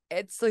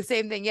it's the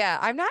same thing. Yeah,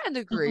 I'm not in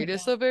the Oh my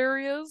greatest God. of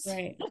areas.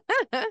 Right.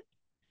 But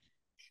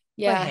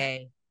Yeah.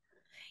 hey,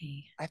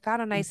 Hey, I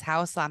found a nice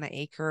house on an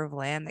acre of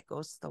land that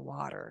goes to the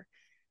water.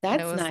 And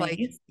it that's was like,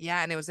 nice.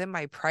 yeah, and it was in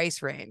my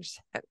price range.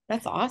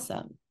 That's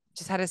awesome.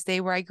 Just had to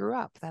stay where I grew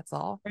up. That's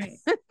all. Right.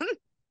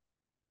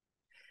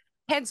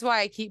 Hence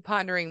why I keep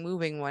pondering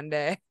moving one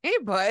day.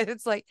 But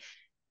it's like, it's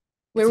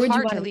Where would you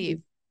hard want to to leave.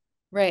 move?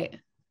 Right.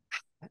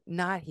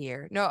 Not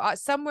here. No,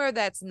 somewhere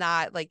that's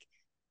not like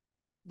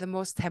the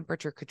most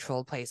temperature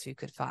controlled place we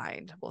could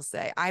find, we'll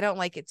say. I don't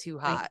like it too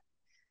Right. hot.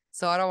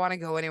 So I don't want to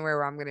go anywhere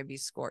where I'm going to be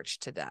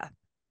scorched to death.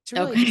 It's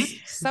really Okay.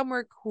 just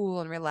somewhere cool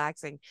and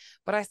relaxing.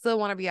 But I still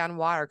want to be on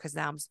water because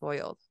now I'm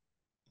spoiled.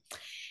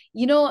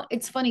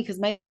 It's funny because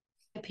my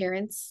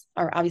parents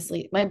are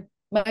obviously my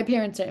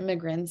parents are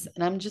immigrants,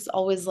 and I'm just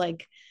always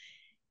like,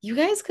 you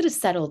guys could have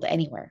settled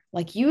anywhere.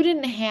 Like you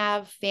didn't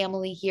have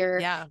family here.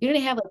 Yeah. You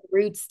didn't have like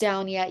roots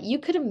down yet. You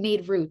could have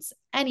made roots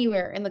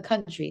anywhere in the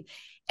country.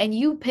 And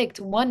you picked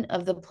one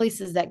of the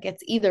places that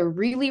gets either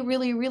really,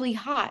 really, really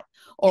hot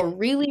or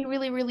really,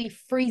 really, really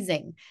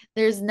freezing.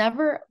 There's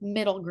never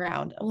middle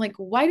ground. I'm like,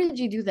 why did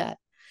you do that?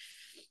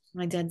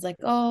 My dad's like,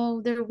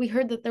 oh, we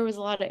heard that there was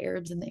a lot of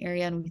Arabs in the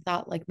area and we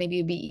thought like maybe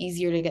it'd be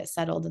easier to get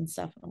settled and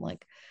stuff. And I'm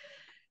like,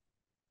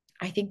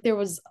 I think there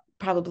was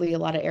probably a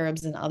lot of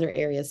Arabs in other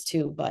areas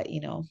too, but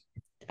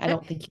I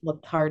don't think you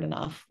looked hard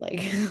enough.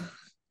 Like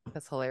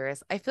That's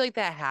hilarious. I feel like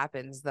that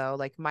happens though.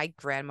 Like my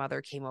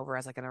grandmother came over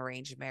as like an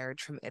arranged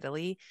marriage from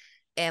Italy,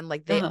 and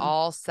like they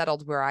all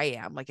settled where I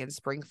am, like in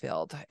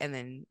Springfield and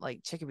then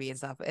like Chicopee and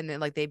stuff. And then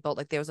like they built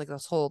like there was like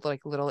this whole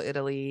like little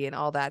Italy and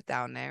all that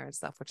down there and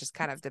stuff, which has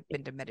kind of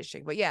been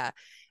diminishing. But yeah,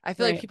 I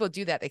feel like people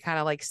do that. They kind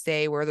of like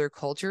stay where their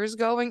culture is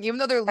going, even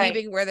though they're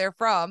leaving where they're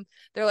from.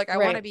 They're like, I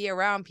want to be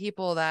around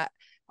people that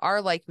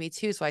are like me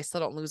too, so I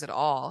still don't lose it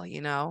all,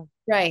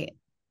 Right.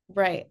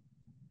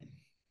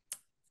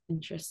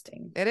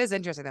 Interesting. It is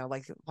interesting though.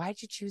 Like,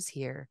 why'd you choose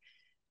here?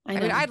 I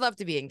mean, I'd love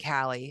to be in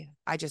Cali.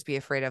 I'd just be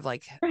afraid of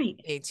like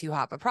being too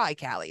hot, but probably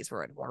Cali is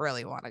where I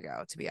really want to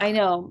go, to be honest. I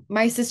know.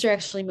 My sister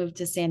actually moved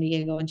to San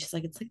Diego and she's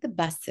like, it's like the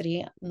best city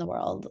in the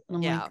world.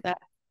 And I'm like,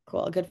 that's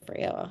cool. Good for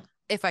you.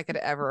 If I could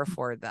ever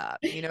afford that.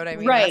 You know what I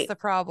mean? That's the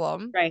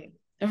problem. Right.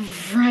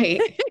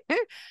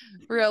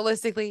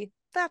 Realistically,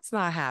 that's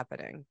not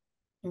happening.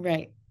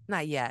 Right.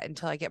 Not yet,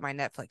 until I get my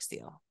Netflix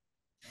deal.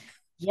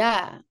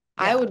 Yeah.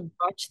 I would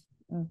watch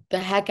the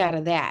heck out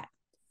of that.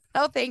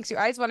 Oh, thanks.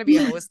 I just want to be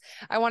a host.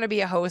 I want to be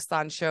a host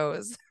on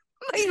shows.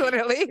 Like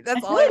literally,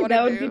 that's all I want to do.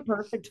 That would be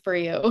perfect for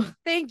you.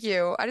 Thank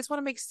you. I just want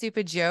to make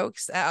stupid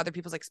jokes at other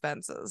people's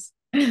expenses.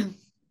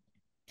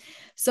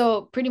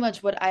 So pretty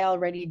much what I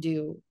already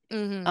do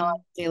on a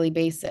daily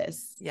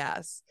basis.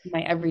 Yes.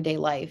 My everyday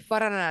life.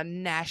 But on a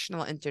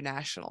national,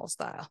 international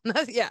style.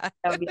 Yeah.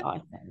 That would be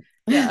awesome.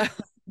 Yeah.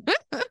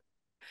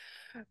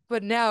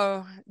 But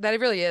no, that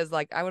really is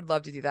like, I would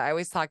love to do that. I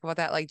always talk about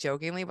that like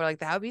jokingly, but like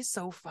that would be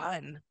so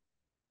fun.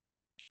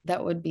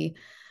 That would be.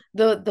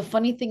 The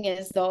funny thing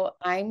is though,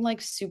 I'm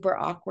like super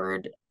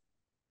awkward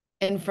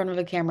in front of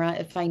a camera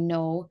if I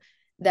know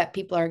that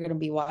people are going to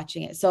be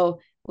watching it.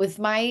 So with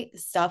my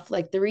stuff,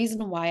 like the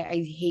reason why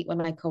I hate when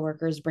my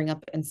coworkers bring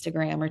up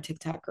Instagram or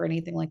TikTok or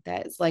anything like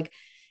that is like,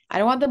 I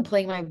don't want them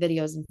playing my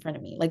videos in front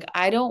of me. Like,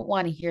 I don't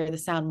want to hear the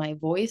sound of my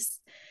voice.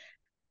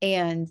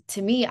 And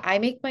to me, I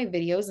make my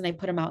videos and I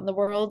put them out in the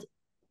world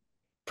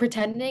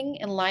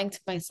pretending and lying to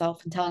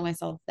myself and telling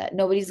myself that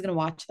nobody's going to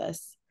watch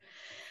this.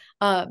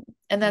 And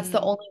that's the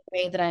only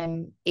way that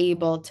I'm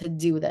able to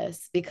do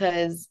this,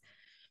 because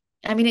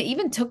I mean, it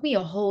even took me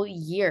a whole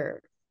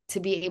year to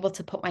be able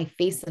to put my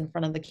face in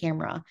front of the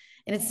camera.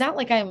 And it's not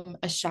like I'm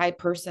a shy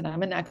person.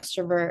 I'm an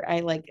extrovert.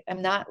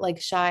 I'm not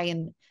like shy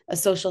in a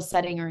social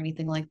setting or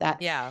anything like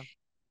that. Yeah.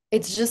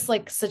 It's just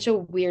like such a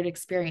weird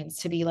experience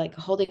to be like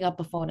holding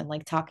up a phone and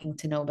like talking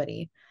to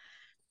nobody.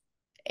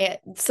 And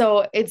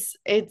so it's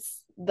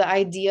the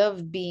idea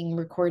of being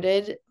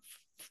recorded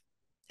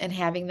and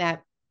having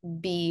that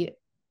be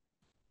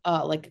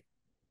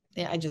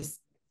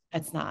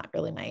it's not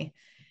really my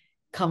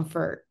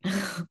comfort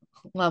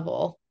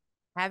level.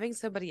 Having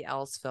somebody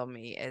else film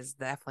me is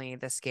definitely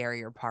the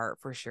scarier part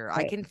for sure.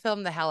 Right. I can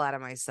film the hell out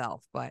of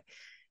myself, but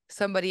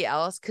somebody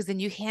else, because then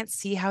you can't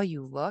see how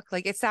you look.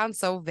 Like, it sounds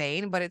so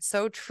vain, but it's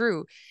so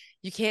true.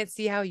 You can't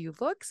see how you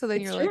look. So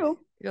then you're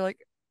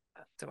like,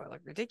 do I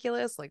look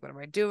ridiculous? Like, what am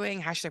I doing?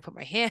 How should I put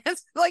my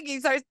hands? Like, you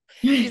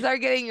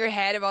start getting your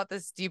head about the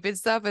stupid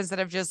stuff instead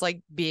of just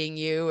like being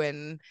you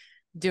and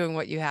doing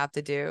what you have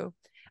to do.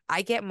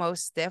 I get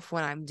most stiff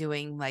when I'm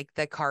doing like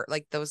the cart,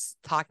 like those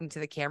talking to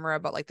the camera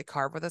about like the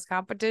carb with this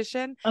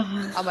competition.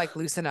 I'm like,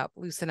 loosen up.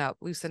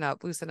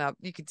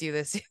 You could do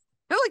this. Like,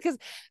 because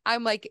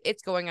I'm like,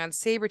 it's going on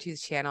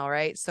Sabretooth's channel,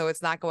 right? So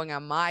it's not going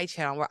on my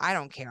channel where I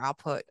don't care.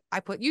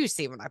 You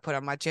see what I put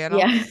on my channel.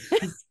 Yeah.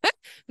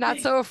 Not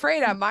so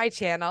afraid on my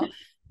channel.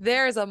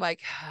 Theirs, I'm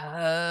like,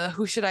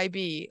 who should I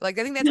be? Like,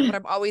 I think that's what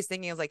I'm always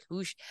thinking is like,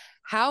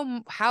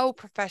 how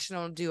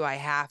professional do I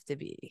have to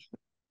be?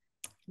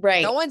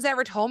 Right. No one's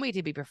ever told me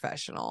to be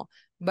professional,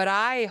 but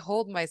I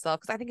hold myself,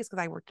 because I think it's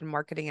because I worked in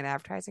marketing and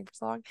advertising for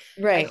so long.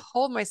 Right. I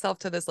hold myself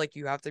to this, like,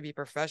 you have to be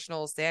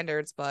professional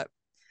standards, but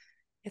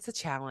it's a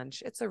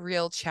challenge. It's a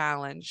real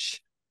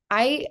challenge.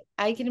 I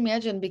can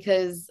imagine,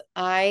 because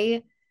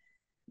the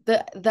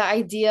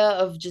idea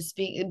of just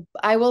being,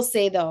 I will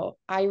say though,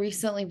 I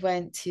recently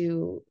went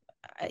to,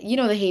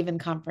 the Haven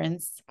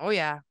conference. Oh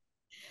yeah.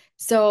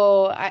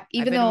 So I've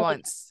been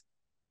once.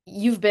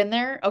 You've been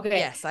there? Okay.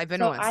 Yes, I've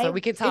been once, so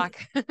we can talk.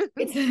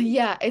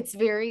 It's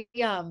very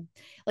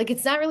like,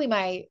 it's not really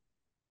my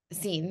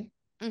scene,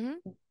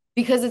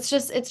 because it's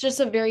just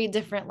a very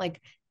different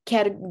like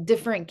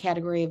different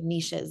category of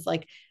niches,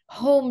 like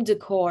home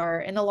decor,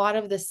 and a lot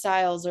of the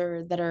styles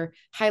that are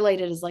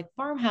highlighted as like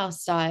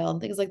farmhouse style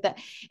and things like that.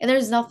 And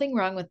there's nothing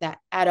wrong with that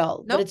at all.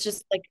 Nope. But it's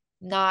just like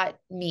not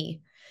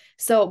me.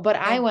 So, but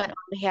I Oh, went on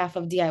behalf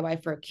of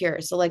DIY for a Cure.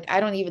 So like, I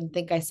don't even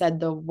think I said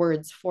the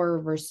words for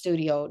Reverse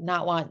Studio,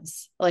 not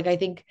once. Like, I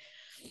think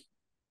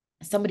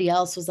somebody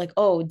else was like,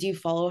 "Oh, do you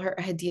follow her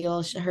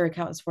Hadeel? Her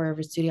account is for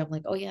Reverse Studio." I'm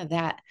like, "Oh yeah,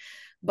 that."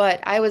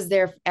 But I was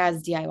there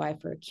as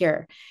DIY for a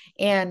Cure.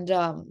 And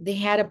they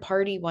had a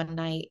party one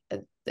night.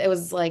 It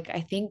was like,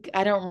 I think,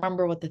 I don't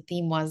remember what the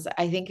theme was.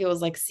 I think it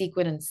was like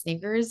sequin and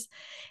sneakers.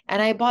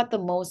 And I bought the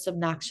most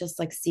obnoxious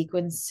like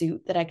sequin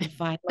suit that I could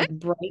find, like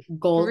bright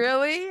gold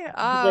really?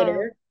 Oh,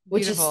 glitter,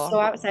 which is so beautiful.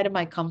 outside of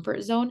my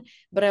comfort zone.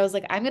 But I was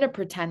like, I'm gonna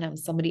pretend I'm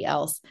somebody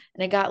else.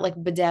 And I got like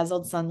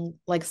bedazzled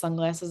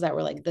sunglasses that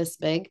were like this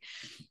big.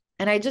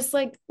 And I just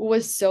like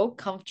was so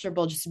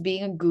comfortable just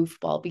being a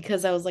goofball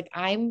because I was like,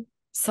 I'm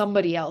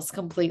somebody else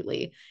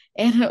completely.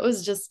 And it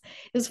was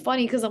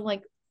funny because I'm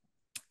like,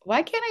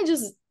 why can't I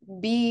just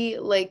be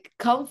like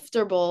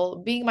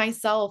comfortable being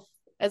myself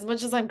as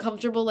much as I'm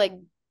comfortable like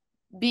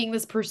being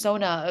this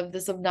persona of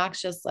this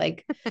obnoxious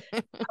like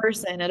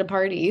person at a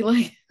party?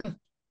 Like,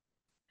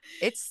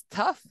 It's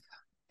tough.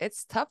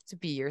 It's tough to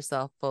be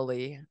yourself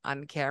fully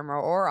on camera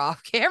or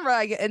off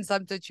camera in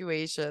some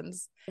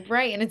situations.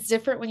 right. And it's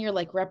different when you're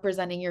like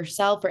representing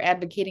yourself or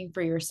advocating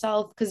for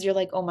yourself because you're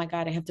like, oh my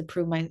God, I have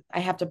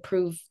to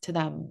prove to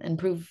them and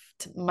prove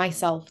to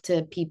myself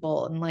to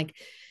people and like,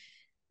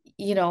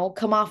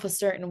 come off a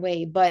certain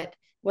way. But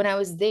when I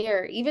was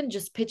there, even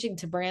just pitching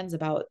to brands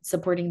about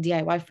supporting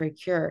DIY for a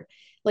Cure,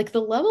 like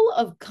the level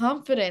of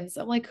confidence,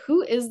 I'm like,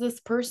 who is this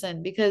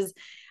person? Because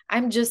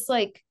I'm just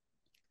like,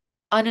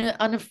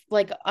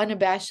 like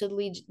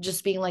unabashedly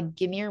just being like,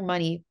 give me your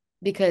money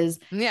because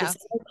this Yeah. is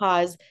the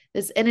cause.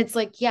 And it's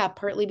like, yeah,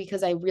 partly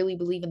because I really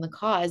believe in the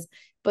cause,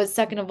 but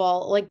second of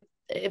all, like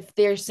if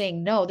they're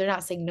saying no, they're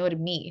not saying no to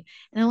me.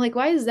 And I'm like,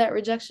 why is that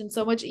rejection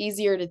so much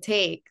easier to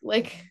take?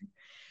 Like,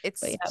 but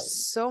It's yeah,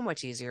 so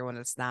much easier when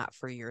it's not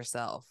for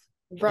yourself.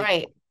 Like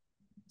right.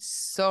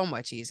 so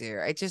much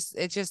easier.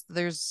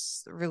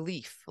 There's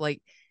relief.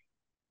 Like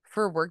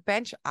for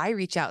Workbench, I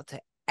reach out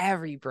to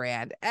every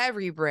brand.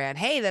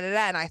 Hey, da, da,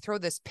 da, and I throw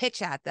this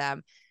pitch at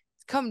them.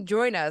 Come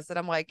join us. And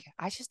I'm like,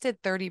 I just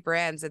did 30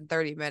 brands in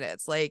 30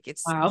 minutes. Like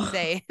it's Wow.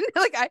 insane.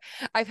 Like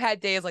I've had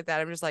days like that.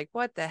 I'm just like,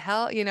 what the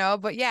hell,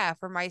 But yeah,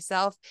 for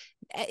myself,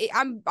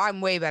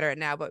 I'm way better at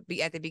now. But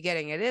at the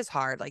beginning, it is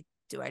hard. Like,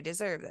 do I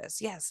deserve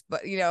this? Yes,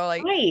 but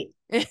like, Right.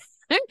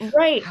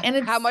 Right. And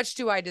how it's much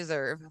do I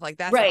deserve? Like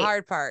that's the right.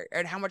 hard part.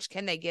 And how much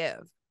can they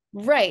give?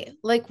 Right.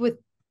 Like with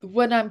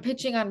when I'm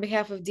pitching on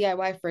behalf of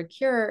DIY for a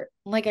Cure,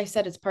 like I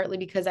said, it's partly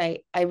because I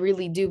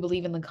really do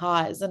believe in the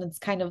cause. And it's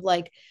kind of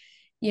like,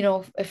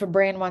 if a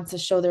brand wants to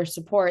show their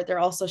support, they're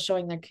also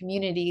showing their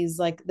communities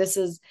like these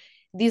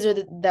are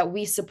that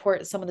we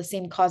support some of the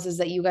same causes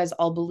that you guys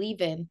all believe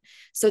in.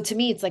 So to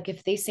me, it's like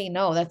if they say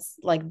no,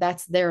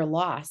 that's their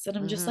loss. And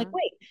I'm just like, Mm-hmm.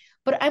 wait,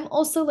 but I'm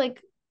also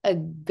like a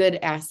good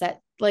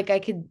asset. Like I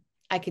could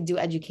do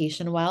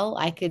education well,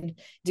 I could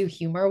do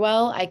humor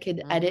well, I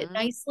could edit Mm-hmm.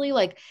 nicely,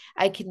 like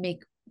I could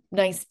make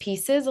nice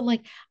pieces. I'm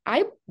like,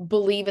 I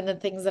believe in the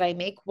things that I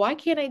make. Why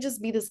can't I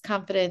just be this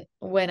confident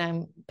when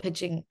I'm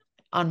pitching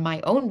on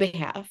my own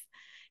behalf?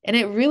 And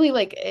it really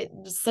like it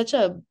was such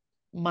a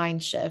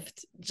mind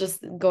shift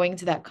just going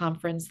to that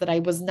conference that I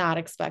was not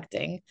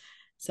expecting.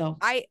 So,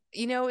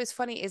 It's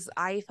funny is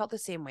I felt the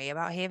same way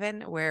about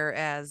Haven,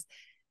 whereas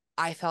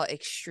I felt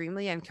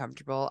extremely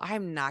uncomfortable.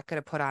 I'm not going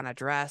to put on a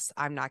dress.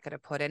 I'm not going to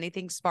put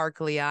anything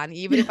sparkly on.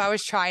 Even if I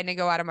was trying to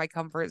go out of my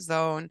comfort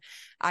zone,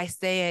 I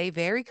stay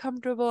very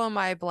comfortable in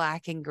my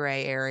black and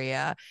gray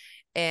area.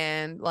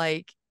 And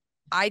like,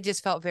 I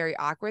just felt very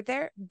awkward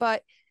there.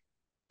 But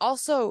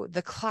also,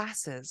 the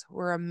classes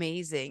were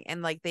amazing.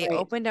 And like, they right,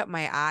 opened up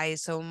my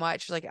eyes so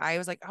much. Like, I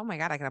was like, oh my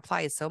God, I can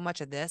apply so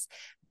much of this.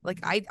 Like,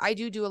 I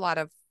do a lot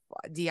of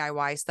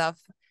DIY stuff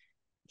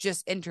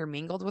just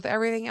intermingled with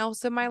everything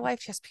else in my life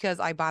just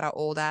because I bought an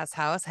old ass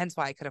house, hence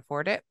why I could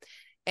afford it.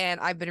 And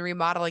I've been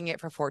remodeling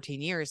it for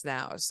 14 years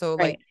now. So like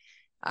right.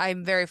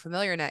 I'm very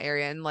familiar in that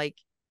area. And like,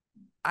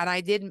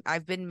 I've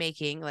been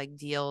making like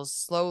deals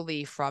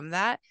slowly from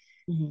that.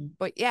 Mhm.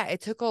 But yeah, it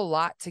took a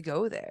lot to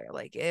go there.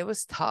 Like it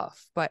was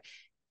tough, but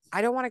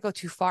I don't want to go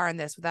too far in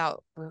this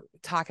without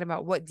talking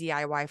about what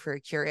DIY for a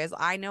Cure is.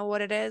 I know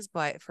what it is,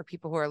 but for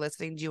people who are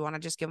listening, do you want to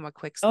just give them a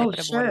quick Oh, snippet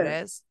of what it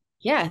sure. is?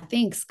 Yeah,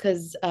 thanks.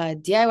 Because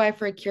DIY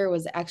for a Cure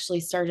was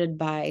actually started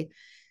by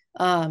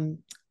um,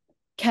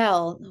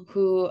 Kel,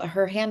 who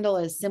her handle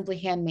is Simply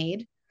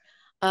Handmade.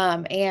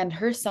 And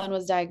her son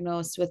was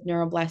diagnosed with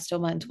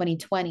neuroblastoma in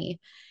 2020.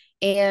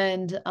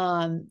 And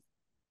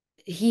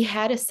he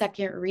had a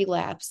second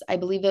relapse. I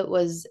believe it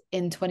was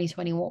in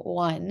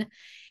 2021.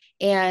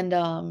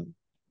 And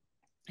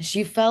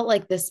she felt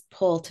like this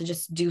pull to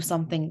just do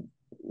something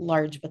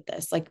large with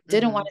this, like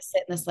didn't want Mm-hmm. to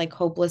sit in this like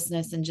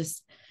hopelessness and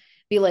just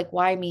be like,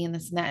 why me and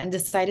this and that, and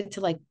decided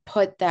to like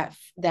put that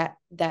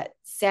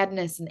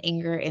sadness and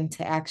anger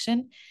into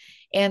action.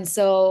 And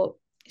so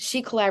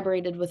she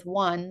collaborated with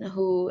one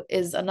who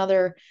is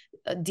another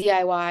a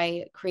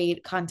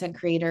DIY content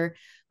creator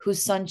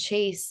whose son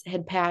Chase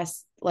had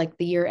passed like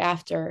the year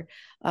after,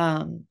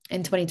 in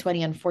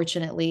 2020.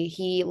 Unfortunately,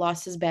 he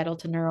lost his battle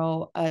to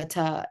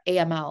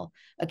AML,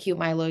 acute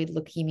myeloid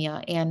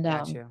leukemia,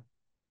 Got you.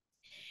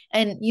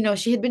 and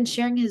she had been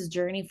sharing his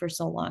journey for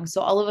so long,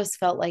 so all of us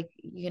felt like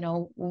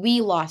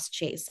we lost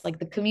Chase, like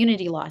the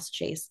community lost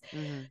Chase.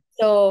 Mm-hmm.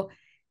 So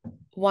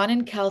Juan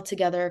and Kel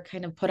together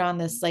kind of put on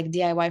this like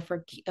DIY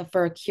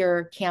for a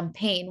cure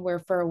campaign, where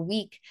for a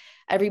week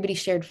everybody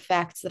shared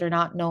facts that are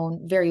not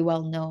very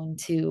well known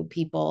to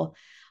people,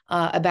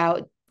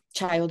 about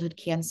childhood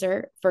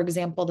cancer. For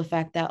example, the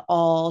fact that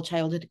all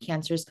childhood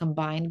cancers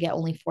combined get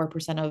only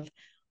 4% of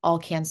all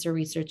cancer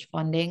research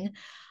funding,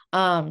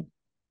 and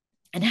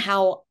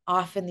how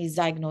often these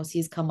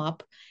diagnoses come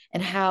up,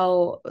 and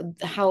how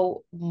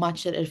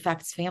much it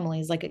affects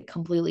families, like it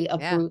completely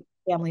uproots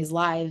families'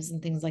 lives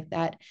and things like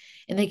that.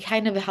 And they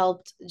kind of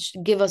helped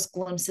give us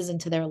glimpses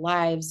into their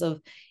lives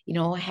of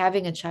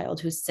having a child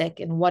who's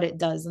sick and what it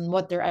does and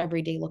what their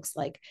everyday looks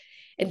like,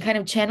 and kind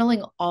of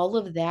channeling all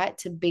of that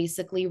to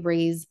basically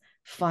raise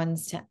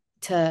funds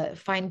to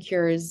find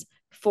cures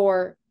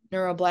for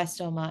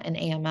neuroblastoma and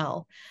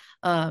AML.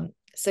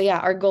 So yeah,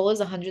 our goal is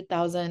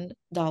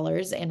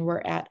 $100,000, and we're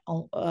at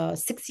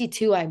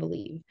 62, I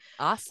believe.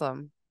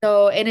 Awesome.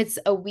 So, and it's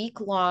a week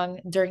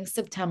long during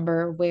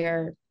September,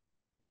 where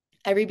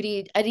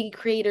any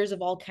creators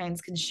of all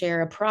kinds can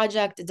share a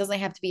project. It doesn't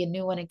have to be a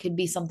new one. It could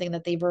be something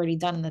that they've already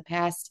done in the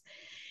past.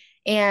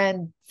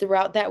 And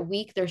throughout that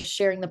week, they're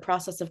sharing the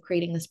process of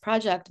creating this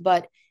project,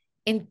 but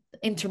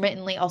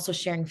intermittently also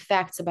sharing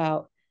facts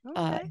about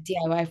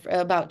DIY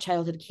about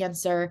childhood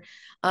cancer,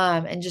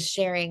 and just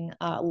sharing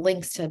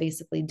links to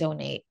basically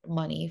donate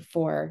money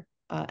for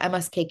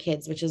MSK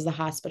Kids, which is the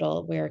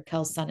hospital where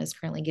Kel's son is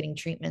currently getting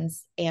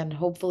treatments. And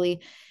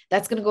hopefully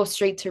that's going to go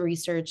straight to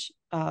research,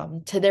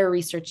 to their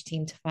research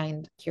team to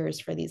find cures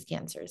for these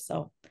cancers.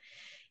 So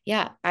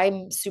yeah,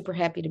 I'm super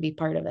happy to be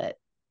part of it.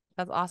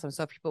 That's awesome.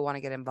 So if people want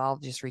to get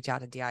involved, just reach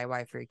out to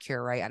DIY for a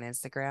Cure, right, on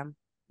Instagram.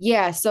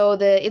 Yeah, so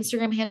the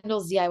Instagram handle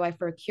is DIY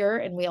for a Cure,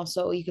 and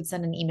you could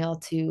send an email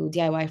to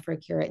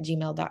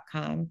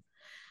DIYforACure@gmail.com.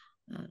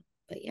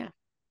 But yeah.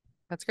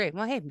 That's great.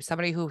 Well, hey,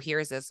 somebody who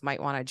hears this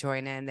might want to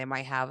join in. They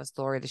might have a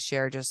story to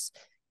share just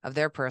of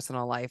their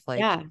personal life.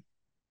 Like, yeah.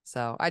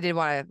 So I did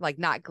want to like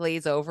not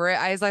glaze over it.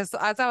 As I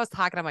was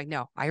talking, I'm like,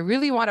 no, I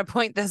really want to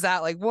point this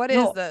out. Like, what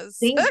is this?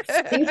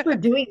 Thanks for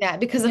doing that,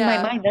 because in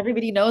my mind,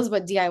 everybody knows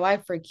what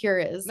DIY for a Cure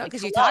is. No,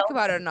 because you talk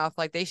about it enough.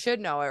 Like they should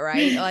know it,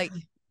 right? Like,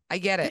 I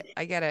get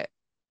it.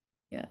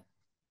 Yeah.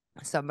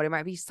 Somebody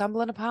might be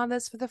stumbling upon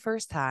this for the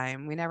first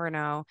time. We never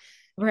know.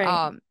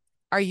 Right.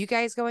 Are you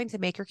guys going to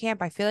Maker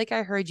Camp? I feel like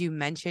I heard you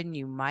mention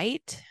you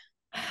might.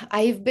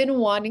 I've been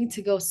wanting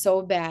to go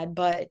so bad,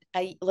 but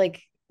I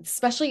like,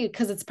 especially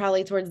because it's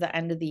probably towards the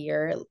end of the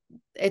year.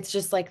 It's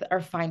just like our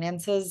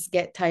finances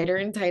get tighter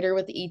and tighter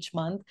with each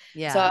month.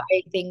 Yeah. So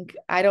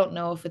I don't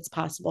know if it's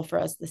possible for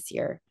us this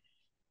year.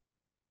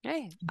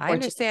 Hey, I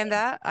understand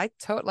that.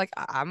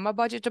 I'm a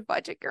budget to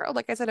budget girl.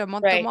 Like I said, a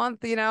month to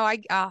month, I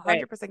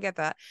 100% get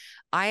that.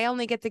 I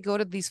only get to go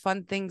to these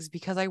fun things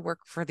because I work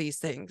for these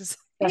things,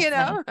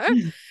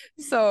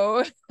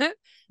 So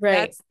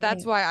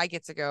that's why I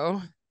get to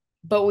go.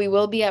 But we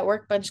will be at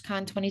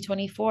WorkbenchCon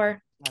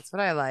 2024. That's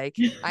what I like.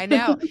 I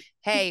know.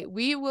 Hey,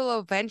 we will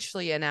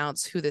eventually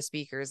announce who the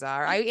speakers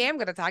are. I am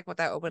going to talk about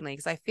that openly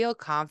because I feel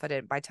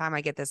confident by the time I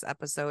get this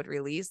episode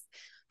released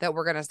that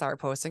we're going to start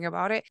posting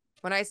about it.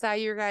 When I saw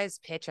your guys'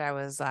 pitch, I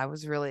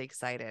was really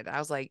excited. I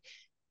was like,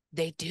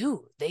 they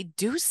do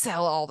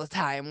sell all the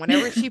time.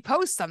 Whenever she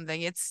posts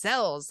something, it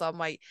sells. So I'm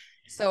like,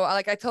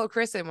 I told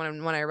Kristen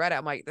when I read it,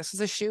 I'm like, this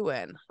is a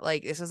shoe-in.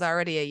 Like, this is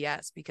already a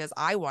yes, because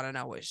I want to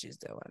know what she's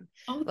doing.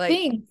 Oh, like,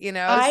 thanks.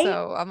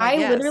 So I'm like,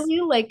 I literally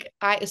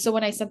so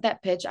when I sent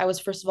that pitch, I was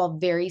first of all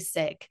very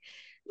sick,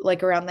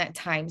 like around that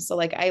time. So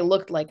like I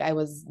looked like death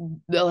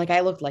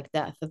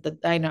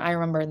I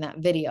remember in that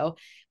video,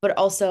 but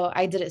also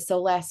I did it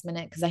so last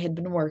minute because I had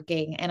been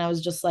working, and I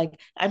was just like,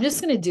 I'm just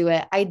going to do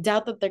it. I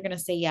doubt that they're going to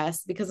say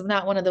yes, because I'm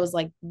not one of those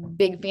like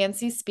big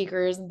fancy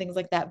speakers and things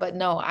like that. But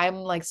no, I'm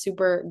like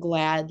super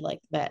glad like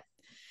that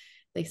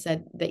they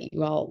said that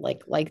you all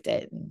liked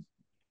it.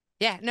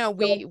 Yeah, no,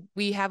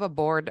 we have a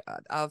board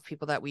of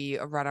people that we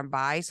run them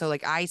by. So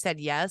like I said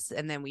yes,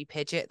 and then we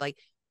pitch it like,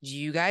 do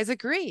you guys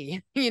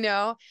agree? And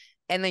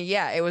then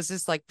it was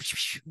just like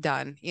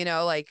done.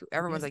 Like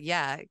everyone's like,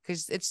 yeah,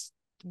 because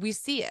we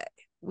see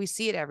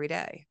it every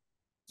day.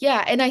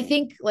 Yeah, and I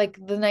think like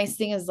the nice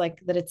thing is like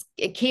that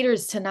it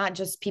caters to not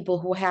just people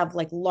who have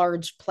like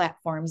large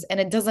platforms, and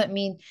it doesn't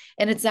mean,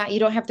 and it's not, you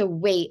don't have to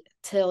wait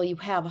till you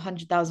have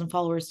 100,000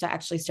 followers to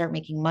actually start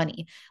making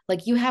money.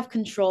 Like you have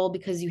control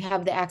because you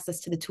have the access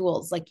to the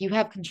tools. Like you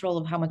have control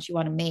of how much you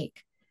want to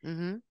make.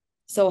 Mm-hmm.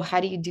 So how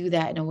do you do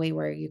that in a way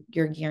where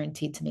you're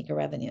guaranteed to make a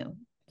revenue?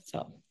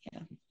 So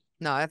yeah.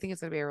 No, I think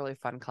it's going to be a really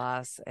fun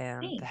class,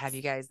 and Thanks. to have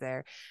you guys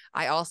there.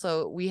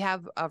 We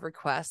have a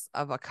request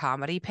of a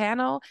comedy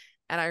panel.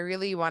 and I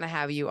really want to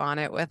have you on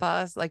it with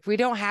us. Like, we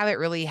don't have it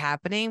really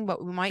happening,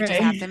 but we might just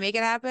Right. have to make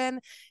it happen,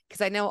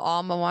 because I know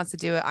Alma wants to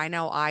do it. I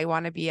know I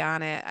want to be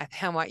on it.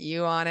 I want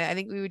you on it. I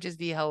think we would just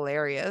be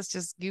hilarious.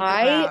 Just goof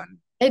I around.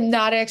 am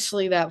not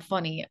actually that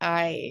funny.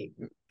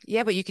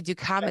 Yeah, but you could do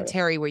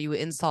commentary where you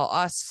insult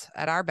us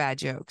at our bad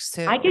jokes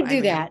too. I could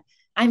do that.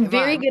 I'm come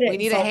very on. good at We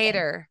need a insulting.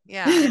 hater.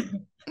 Yeah.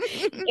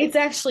 It's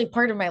actually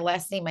part of my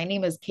last name. My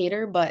name is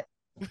Cater, but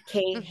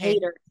K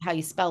hater, how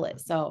you spell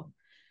it. So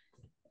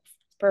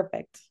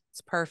perfect.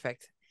 It's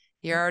perfect.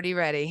 You're already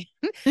ready.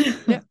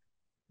 Yeah.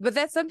 But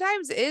that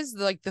sometimes is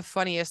like the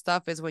funniest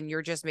stuff, is when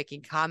you're just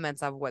making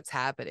comments of what's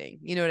happening.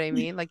 You know what I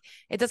mean? Like,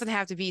 it doesn't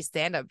have to be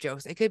stand-up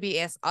jokes. It could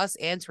be us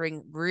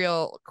answering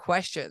real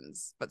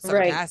questions, but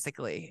Right.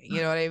 sarcastically.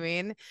 You know what I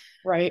mean?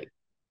 Right.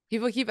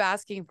 People keep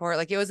asking for it.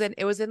 Like, it was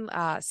in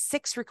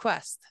 6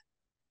 requests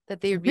that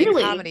they would be a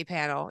Really? comedy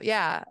panel.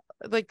 Yeah,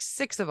 like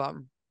 6 of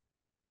them.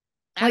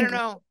 I Like, don't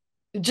know.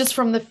 just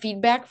from the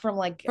feedback from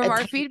like From our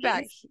attendees?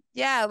 feedback.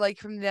 Yeah, like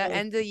from the Right.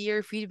 end of the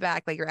year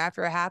feedback, like, or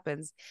after it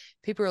happens,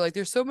 people are like,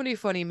 there's so many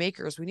funny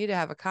makers. We need to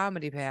have a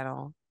comedy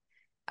panel.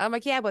 I'm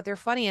like, yeah, but they're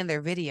funny in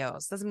their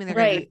videos. Doesn't mean they're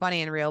going to be Right.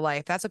 funny in real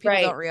life. That's what people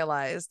Right. don't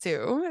realize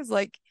too. It's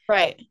like,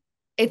 Right.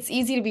 It's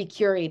easy to be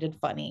curated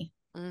funny.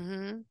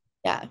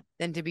 Yeah.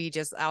 than to be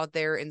just out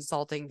there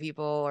insulting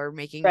people or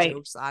making Right.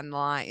 jokes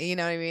online. You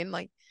know what I mean?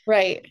 Like,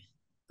 Right.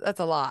 that's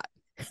a lot.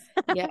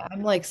 Yeah.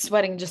 I'm like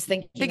sweating just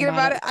thinking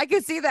About it. I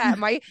could see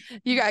that.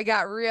 I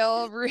got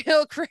real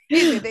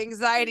crazy. The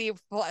anxiety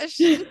flush.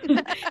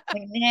 Like,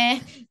 nah,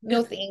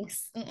 no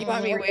thanks. You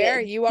want me We're where?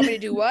 good. You want me to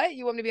do what?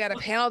 You want me to be on a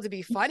panel to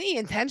be funny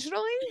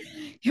intentionally?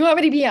 You want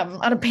me to be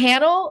on a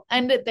panel?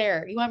 End it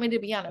there. You want me to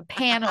be on a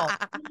panel?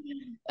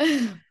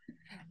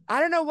 I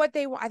don't know what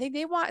they want. I think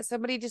they want,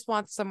 somebody just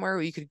wants somewhere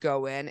where you could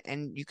go in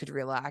and you could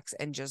relax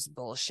and just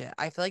bullshit.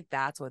 I feel like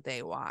that's what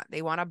they want.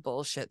 They want a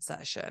bullshit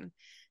session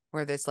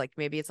where this, like,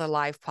 maybe it's a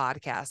live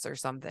podcast or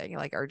something,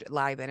 like, or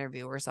live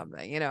interview or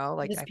something, you know,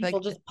 like, Just I feel people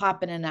like, just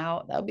popping in and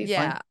out. That would be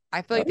yeah, fun.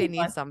 I feel That like would they be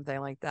need fun. something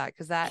like that,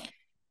 because that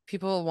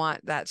people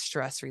want that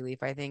stress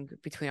relief, I think,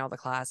 between all the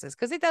classes,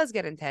 because it does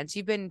get intense.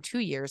 You've been 2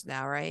 years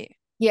now, right?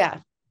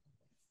 Yeah.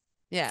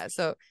 Yeah.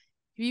 So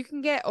you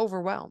can get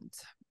overwhelmed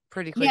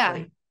pretty Yeah.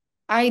 quickly.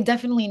 I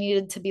definitely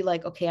needed to be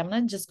like, okay, I'm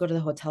gonna just go to the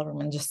hotel room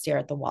and just stare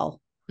at the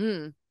wall.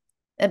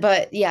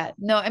 But yeah,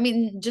 no, I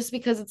mean, just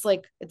because it's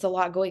like it's a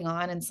lot going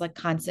on and it's like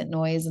constant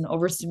noise and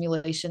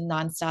overstimulation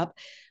nonstop,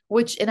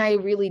 and I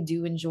really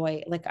do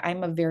enjoy. Like,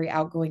 I'm a very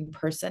outgoing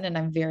person and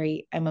I'm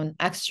an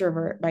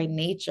extrovert by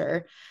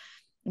nature,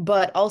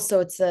 but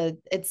also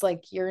it's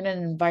like you're in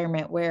an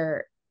environment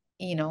where,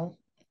 you know,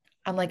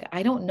 I'm like,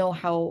 I don't know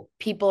how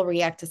people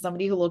react to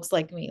somebody who looks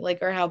like me, like,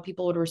 or how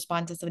people would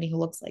respond to somebody who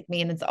looks like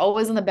me. And it's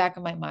always in the back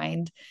of my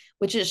mind,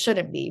 which it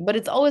shouldn't be, but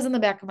it's always in the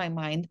back of my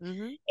mind.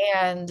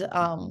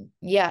 And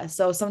yeah,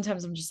 so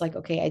sometimes I'm just like,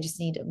 okay, I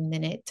just need a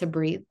minute to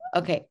breathe.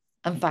 Okay,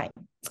 I'm fine.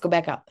 Let's go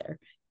back out there.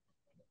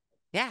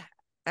 Yeah.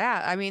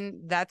 Yeah. I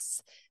mean,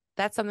 that's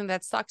something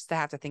that sucks to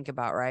have to think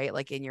about, right?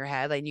 Like, in your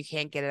head, like, you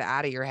can't get it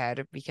out of your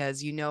head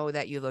because you know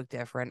that you look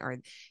different, or,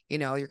 you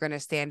know, you're going to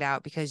stand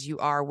out because you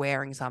are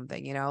wearing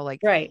something, you know,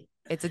 like, Right.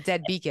 it's a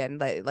dead beacon,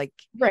 like, hey,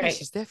 Right.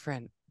 she's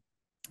different.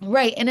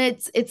 Right. And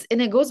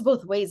and it goes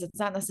both ways. It's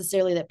not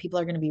necessarily that people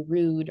are going to be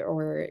rude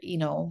or, you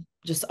know,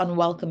 just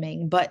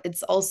unwelcoming, but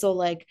it's also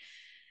like,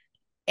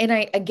 and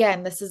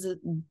again, this is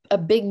a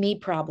big me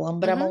problem,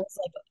 but I'm always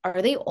like,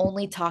 are they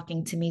only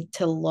talking to me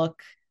to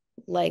look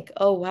like,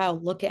 oh, wow,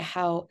 look at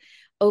how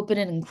open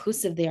and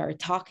inclusive they are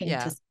talking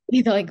to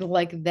me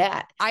like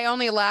that. I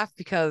only laugh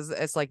because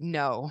it's like,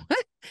 no,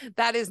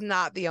 that is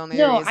not the only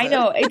No, reason. I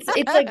know it's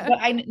like,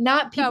 but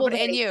not people no, but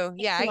in you.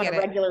 Yeah, I on get a it.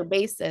 regular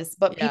basis,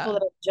 but people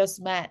that I've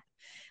just met.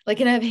 Like,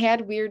 and I've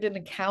had weird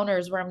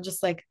encounters where I'm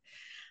just like,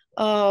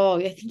 oh,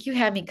 I think you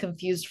had me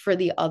confused for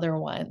the other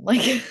one.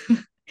 Like,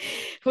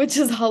 which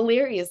is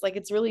hilarious. Like,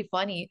 it's really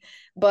funny,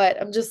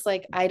 but I'm just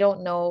like, I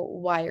don't know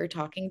why you're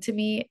talking to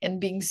me and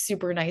being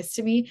super nice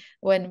to me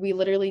when we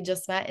literally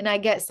just met. And I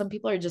get some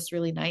people are just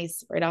really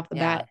nice right off the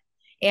bat.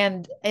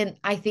 And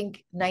I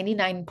think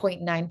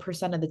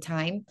 99.9% of the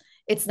time,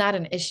 it's not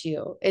an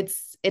issue.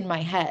 It's in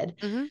my head.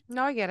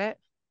 No, I get it.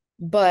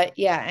 But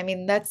yeah, I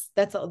mean, that's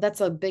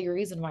a big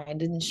reason why I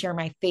didn't share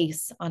my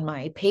face on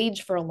my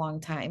page for a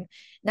long time.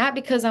 Not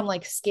because I'm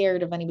like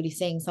scared of anybody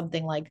saying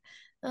something like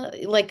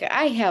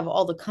I have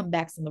all the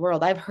comebacks in the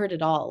world. I've heard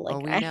it all. Like,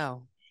 we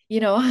know.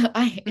 You know,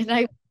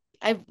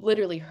 I've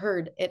literally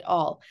heard it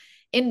all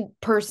in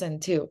person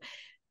too.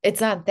 It's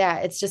not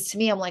that. It's just, to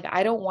me, I'm like,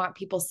 I don't want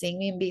people seeing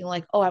me and being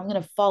like, oh, I'm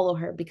going to follow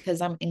her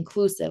because I'm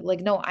inclusive. Like,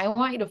 no, I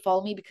want you to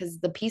follow me because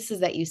the pieces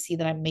that you see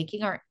that I'm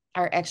making are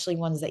actually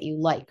ones that you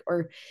like,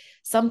 or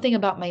something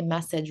about my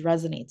message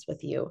resonates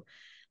with you.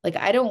 Like,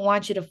 I don't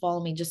want you to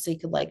follow me just so you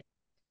could like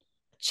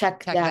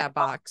check that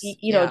box,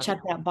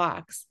 check that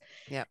box.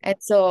 Yeah. And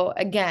so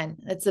again,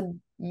 it's a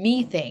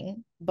me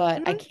thing,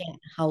 but I can't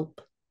help,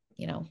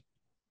 you know.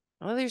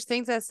 Well, there's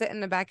things that sit in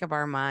the back of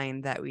our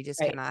mind that we just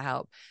Right. cannot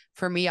help.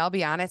 For me, I'll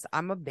be honest,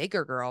 I'm a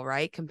bigger girl,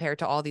 right? Compared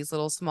to all these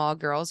little small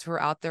girls who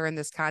are out there in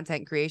this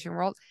content creation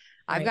world.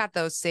 I've Right. got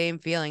those same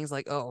feelings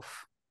like, oh,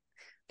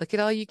 look at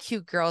all you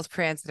cute girls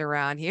prancing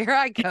around. Here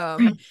I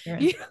come.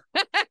 You-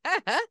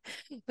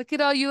 Look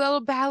at all you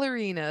little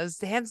ballerinas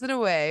dancing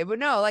away. But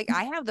no, like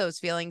I have those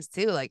feelings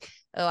too. Like,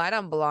 oh, I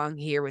don't belong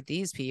here with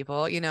these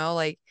people,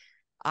 like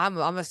I'm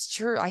a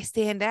sure I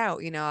stand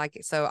out, like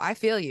so I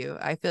feel you.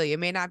 I feel you. It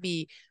may not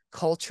be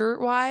culture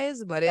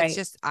wise, but it's Right.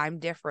 just I'm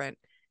different.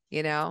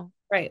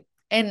 Right.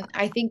 And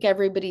I think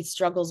everybody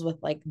struggles with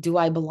like, do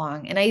I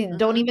belong? And I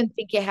don't Mm-hmm. even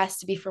think it has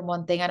to be from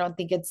one thing. I don't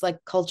think it's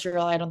like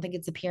cultural. I don't think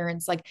it's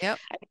appearance. Like Yep.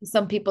 I think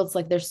some people, it's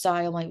like their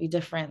style might be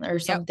different or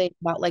Yep. something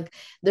about like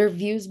their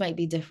views might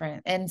be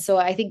different. And so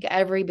I think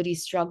everybody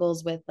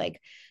struggles with like,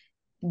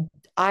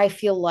 I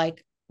feel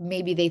like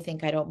maybe they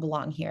think I don't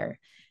belong here.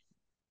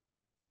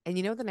 And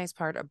the nice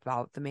part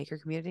about the maker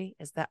community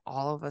is that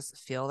all of us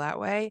feel that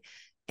way.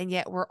 And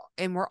yet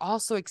we're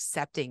also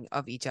accepting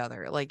of each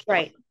other. Like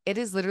Right. it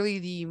is literally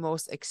the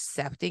most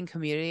accepting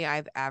community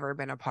I've ever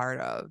been a part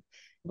of.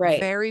 Right.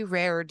 Very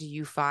rare do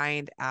you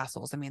find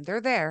assholes. I mean,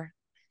 they're there,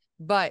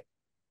 but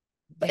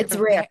It's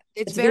rare.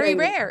 It's It's very very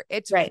rare.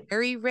 It's right.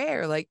 very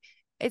rare. Like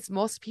it's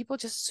most people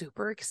just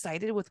super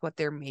excited with what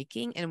they're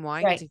making and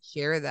wanting Right. to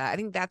share that. I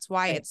think that's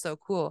why Right. it's so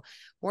cool.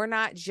 We're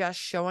not just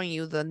showing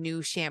you the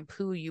new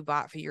shampoo you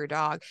bought for your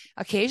dog.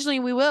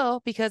 Occasionally we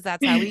will because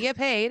that's how we get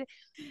paid,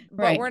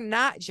 but Right. we're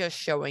not just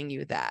showing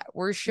you that.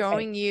 We're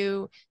showing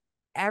you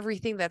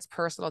everything that's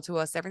personal to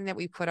us, everything that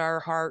we put our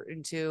heart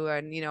into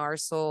and our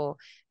soul,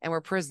 and we're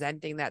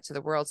presenting that to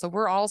the world. So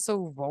we're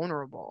also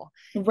vulnerable,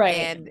 Right.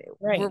 and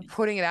Right. we're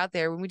putting it out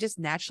there when we just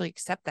naturally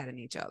accept that in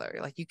each other.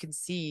 Like you can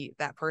see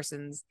that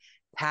person's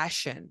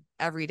passion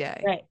every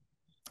day. Right.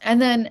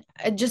 And then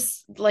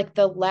just like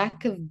the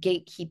lack of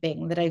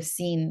gatekeeping that I've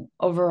seen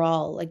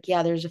overall, like,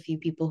 yeah, there's a few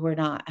people who are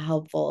not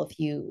helpful if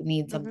you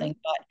need Mm-hmm. something,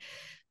 but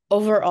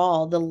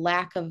overall, the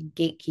lack of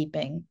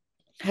gatekeeping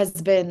has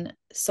been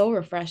so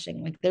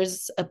refreshing. Like,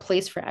 there's a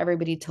place for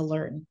everybody to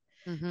learn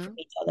Mm-hmm. from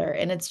each other.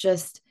 And it's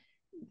just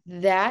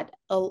that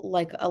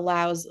like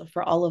allows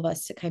for all of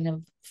us to kind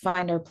of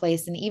find our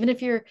place. And even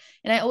if you're,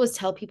 and I always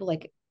tell people,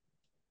 like,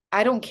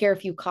 I don't care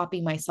if you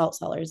copy my salt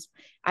cellars.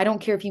 I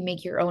don't care if you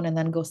make your own and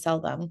then go sell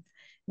them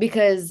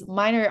because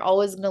mine are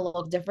always going to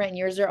look different and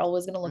yours are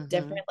always going to look Mm-hmm.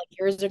 different. Like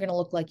yours are going to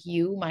look like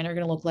you, mine are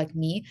going to look like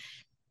me.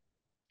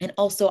 And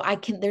also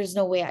there's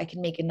no way I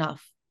can make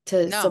enough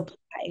to No.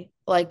 supply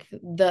like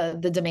the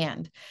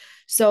demand.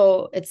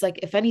 So it's like,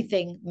 if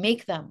anything,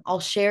 make them. I'll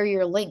share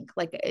your link.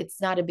 Like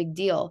it's not a big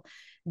deal.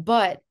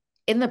 But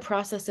in the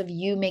process of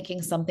you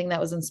making something that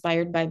was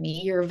inspired by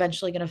me, you're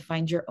eventually going to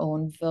find your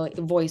own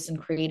voice and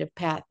creative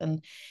path.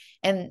 And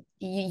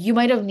you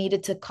might have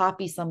needed to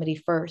copy somebody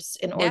first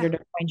in order Yeah.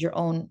 to find your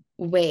own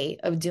way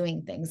of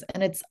doing things.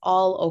 And it's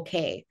all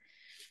okay.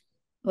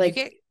 You Like,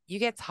 get you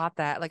get taught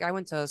that. Like I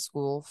went to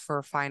school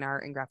for fine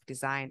art and graphic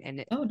design,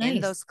 and oh, in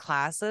nice. those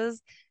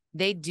classes,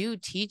 they do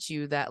teach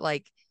you that,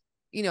 like,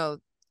 you know,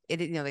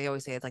 they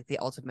always say it's like the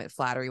ultimate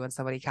flattery when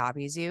somebody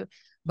copies you,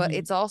 but Mhm.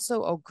 it's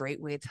also a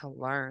great way to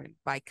learn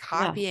by Yeah.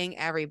 copying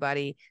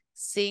everybody,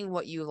 seeing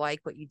what you like,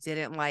 what you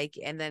didn't like,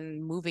 and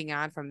then moving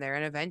on from there.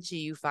 And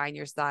eventually you find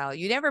your style.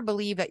 You never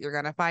believe that you're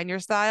gonna find your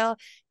style.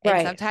 And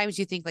Right. sometimes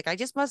you think like,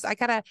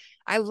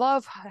 I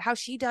love how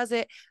she does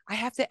it. I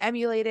have to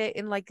emulate it.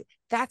 And like,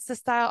 that's the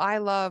style I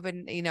love.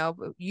 And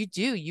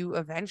you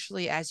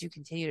eventually, as you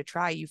continue to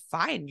try, you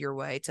find your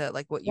way to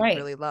like what you Right.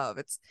 really love.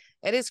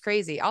 It is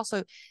crazy.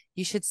 Also,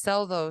 you should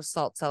sell those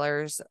salt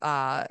sellers,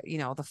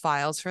 the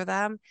files for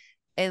them.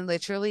 And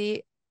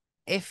literally,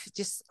 if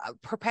just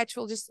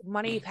perpetual, just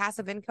money,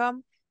 passive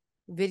income,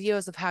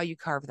 videos of how you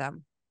carve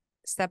them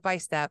step by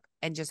step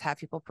and just have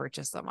people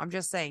purchase them. I'm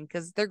just saying,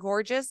 because they're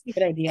gorgeous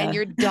Good and idea.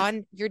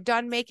 you're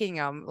done making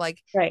them.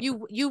 Like Right.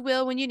 you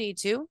will when you need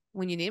to,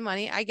 when you need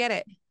money. I get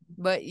it.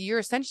 But you're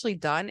essentially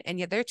done, and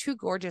yet they're too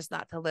gorgeous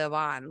not to live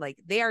on. Like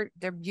they're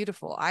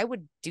beautiful. I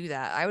would do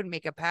that. I would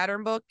make a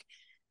pattern book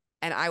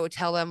and I would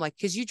tell them, like,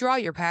 because you draw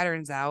your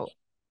patterns out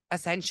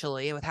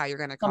essentially with how you're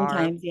going to carve.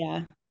 Sometimes,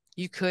 yeah.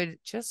 You could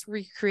just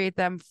recreate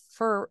them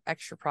for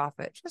extra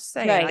profit. Just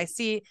saying. I Right.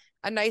 see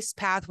a nice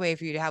pathway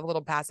for you to have a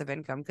little passive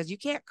income because you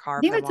can't I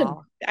carve think them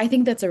all. I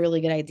think that's a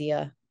really good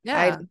idea.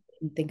 I Yeah.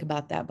 didn't think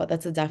about that, but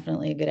that's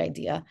definitely a good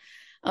idea.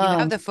 You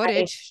have the I,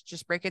 footage,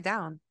 just break it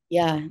down.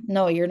 yeah,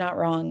 no, you're not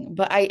wrong.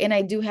 But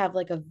I do have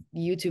like a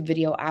YouTube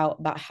video out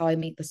about how I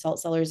make the salt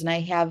cellars, and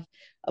I have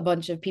a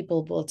bunch of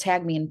people will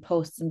tag me in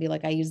posts and be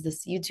like, I use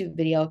this YouTube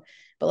video,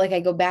 but like I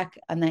go back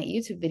on that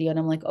YouTube video and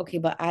I'm like, okay,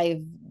 but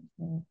I've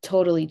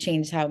totally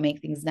changed how I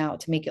make things now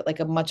to make it like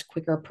a much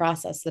quicker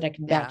process that I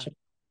can Yeah. batch.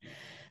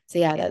 So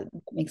yeah, Yeah. that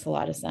makes a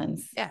lot of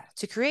sense. Yeah.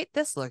 To create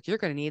this look, you're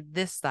going to need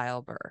this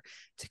style burr.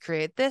 To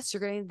create this,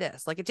 you're going to need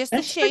this. Like, it's just the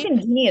That's shape.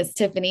 freaking genius,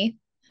 Tiffany.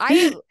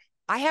 I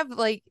I have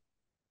like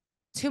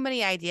too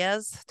many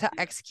ideas to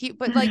execute,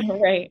 but like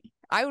Right.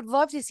 I would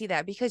love to see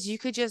that because you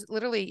could just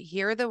literally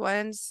hear the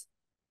ones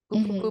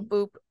boop boop boop Mhm.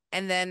 boop,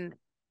 and then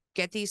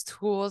get these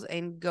tools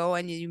and go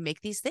and you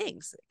make these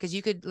things, because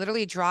you could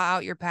literally draw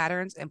out your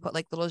patterns and put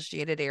like little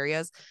shaded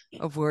areas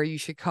of where you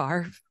should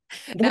carve.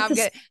 Now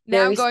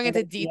I'm going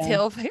into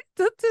detailed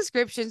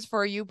descriptions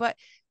for you, but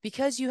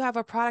because you have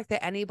a product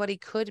that anybody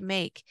could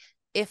make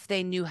if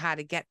they knew how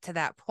to get to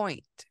that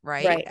point,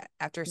 right?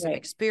 After some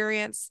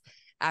experience,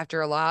 after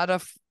a lot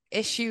of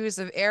issues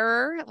of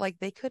error, like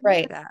they could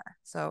make that.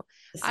 So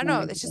I don't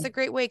know, it's just a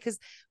great way, because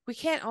we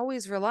can't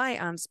always rely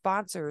on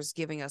sponsors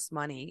giving us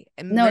money,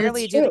 and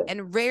rarely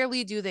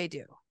do they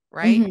do,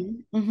 right?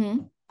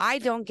 I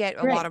don't get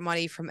a lot of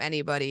money from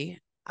anybody.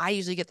 I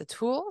usually get the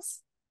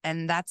tools,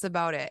 and that's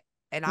about it.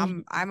 And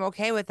I'm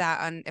okay with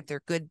that on if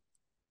they're good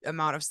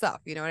amount of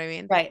stuff, you know what I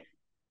mean? Right.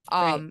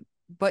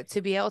 But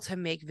to be able to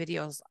make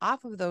videos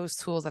off of those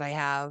tools that I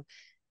have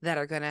that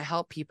are going to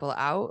help people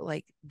out,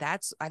 like I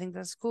think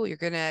that's cool. You're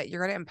going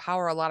to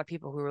empower a lot of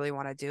people who really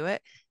want to do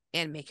it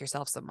and make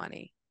yourself some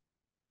money.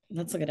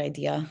 That's a good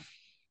idea.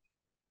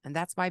 And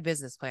that's my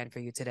business plan for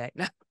you today.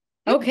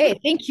 Okay.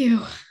 Thank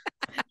you.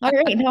 All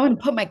right. Now I'm going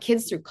to put my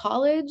kids through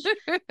college,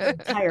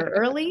 retire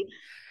early.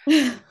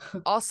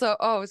 Also,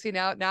 see,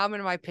 now I'm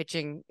in my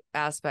pitching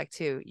aspect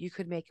too. You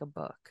could make a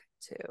book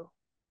too.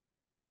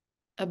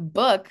 A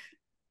book?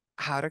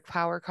 How to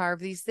power carve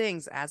these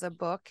things as a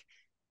book.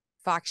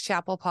 Fox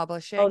Chapel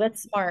Publishing. Oh,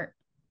 that's smart.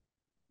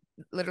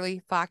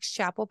 Literally, Fox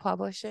Chapel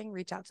Publishing.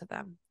 Reach out to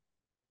them.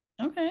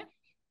 Okay.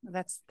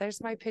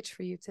 There's my pitch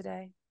for you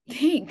today.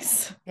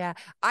 Thanks. Yeah.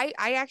 I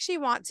actually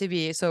want to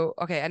be,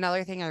 okay,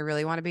 another thing I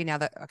really want to be now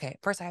that, okay,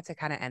 first I have to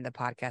kind of end the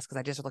podcast because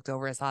I just looked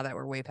over and saw that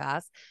we're way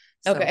past.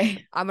 So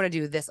okay. I'm going to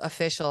do this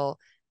official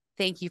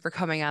thank you for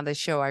coming on the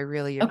show. I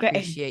really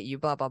appreciate you,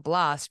 blah, blah,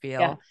 blah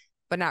spiel,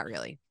 but not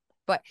really.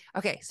 But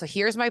okay, so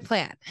here's my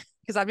plan,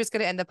 because I'm just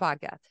going to end the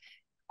podcast.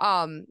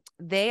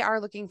 They are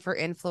looking for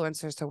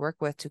influencers to work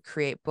with to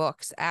create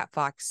books at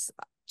Fox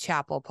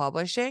Chapel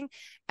Publishing.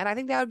 And I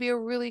think that would be a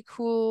really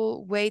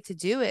cool way to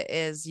do it.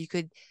 Is you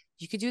could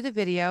do the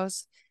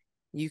videos,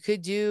 you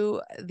could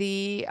do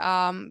the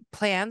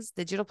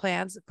digital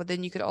plans, but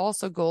then you could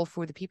also go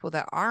for the people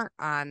that aren't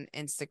on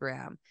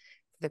Instagram,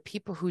 the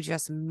people who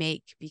just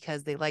make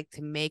because they like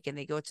to make, and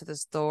they go to the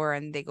store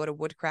and they go to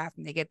Woodcraft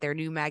and they get their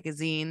new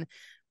magazine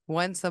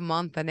once a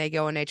month and they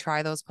go and they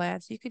try those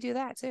plants. You could do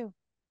that too.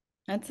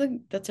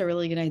 That's a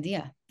really good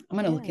idea. I'm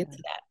going to look into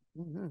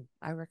that.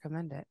 I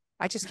recommend it.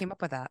 I just came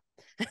up with that.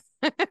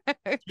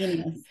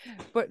 Genius.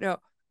 But no,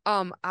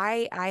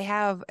 I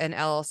have an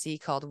LLC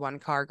called One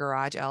Car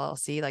Garage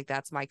LLC. Like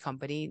that's my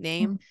company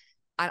name.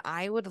 And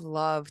I would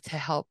love to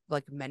help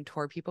like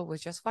mentor people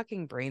with just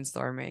fucking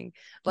brainstorming.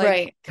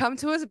 Like come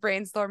to a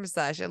brainstorm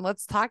session.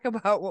 Let's talk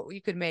about what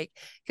we could make.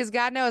 Because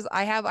God knows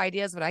I have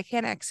ideas, but I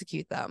can't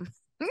execute them.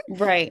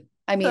 Right.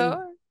 I mean,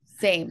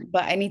 same,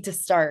 but I need to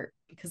start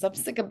because I'm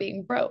sick of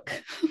being broke.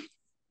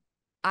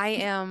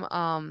 I'm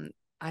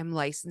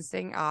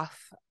licensing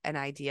off an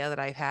idea that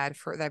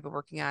that I've been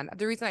working on.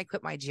 The reason I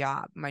quit my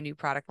job, my new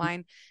product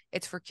line,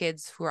 it's for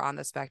kids who are on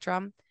the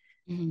spectrum.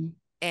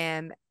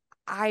 And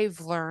I've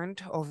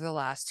learned over the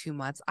last 2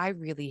 months, I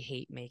really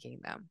hate making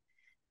them.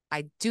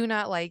 I do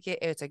not like it.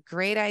 It's a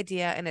great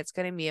idea and it's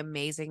going to be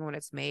amazing when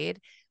it's made,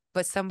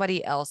 but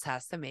somebody else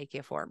has to make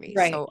it for me.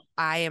 So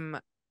I am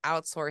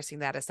outsourcing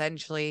that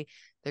essentially.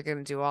 They're going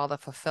to do all the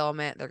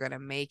fulfillment. They're going to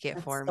make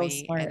it for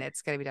me and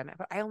it's going to be done.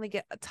 But I only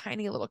get a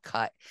tiny little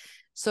cut.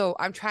 So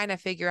I'm trying to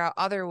figure out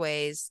other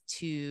ways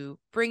to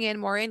bring in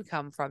more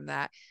income from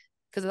that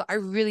because I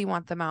really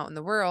want them out in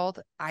the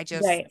world. I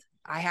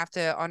have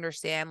to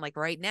understand, like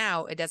right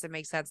now, it doesn't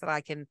make sense that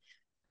I can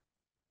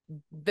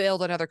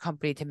build another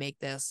company to make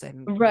this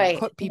and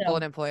put people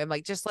and employ. I'm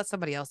like, just let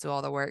somebody else do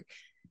all the work.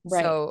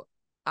 So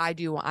I'm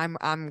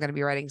going to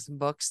be writing some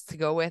books to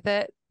go with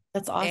it.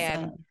 That's awesome.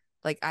 And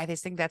like, I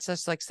just think that's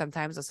just like,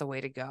 sometimes that's the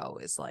way to go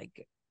is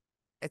like,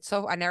 it's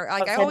so,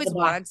 I always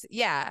wanted to,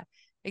 yeah,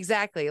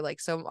 exactly. Like,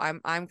 so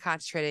I'm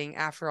concentrating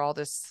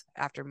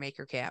after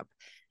Maker Camp,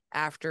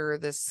 after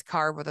this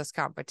Carve With Us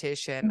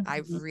competition,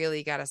 I've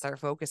really got to start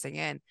focusing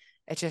in.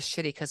 It's just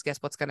shitty because guess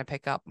what's going to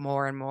pick up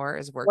more and more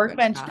is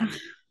workbench time.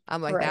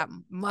 I'm like, that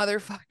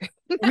motherfucker.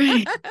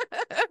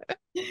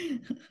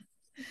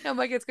 I'm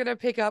like, it's going to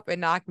pick up and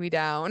knock me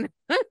down.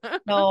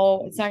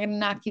 No, it's not going to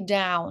knock you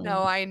down.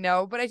 No, I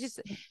know. But I just,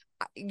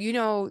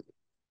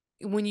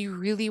 when you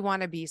really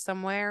want to be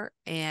somewhere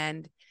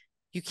and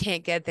you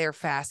can't get there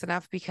fast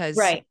enough because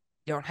you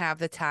don't have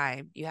the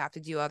time, you have to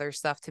do other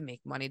stuff to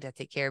make money to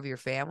take care of your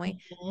family.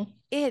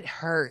 It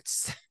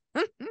hurts.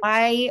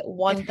 I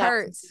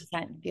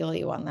 1000% feel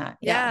you on that.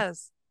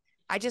 Yes.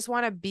 I just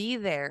want to be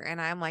there.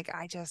 And I'm like,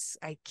 I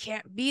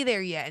can't be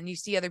there yet. And you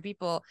see other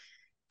people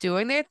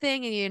doing their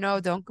thing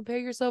and don't compare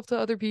yourself to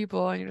other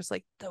people. And you're just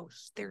like,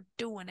 they're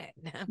doing it.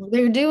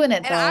 They're doing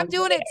it. And I'm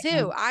doing it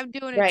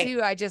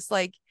too. I just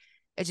like,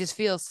 it just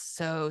feels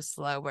so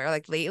slow where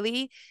like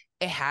lately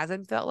it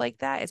hasn't felt like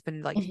that. It's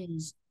been like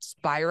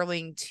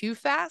spiraling too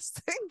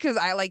fast because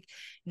I like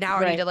now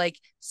I need to like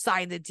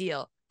sign the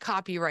deal,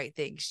 copyright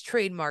things,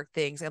 trademark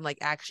things, and like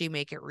actually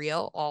make it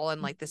real all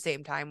in like the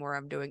same time where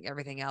I'm doing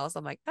everything else.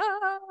 I'm like,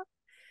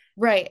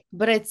 Right.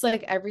 But it's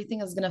like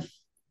everything is going to,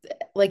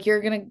 like,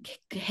 you're going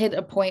to hit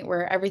a point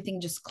where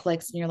everything just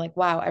clicks and you're like,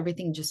 wow,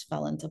 everything just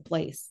fell into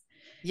place.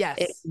 It's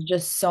Yes.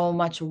 just so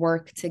much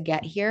work to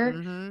get here.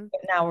 Mm-hmm.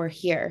 But now we're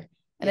here.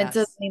 And it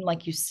doesn't Yes. mean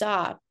like you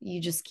stop, you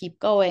just keep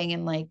going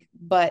and like,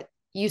 but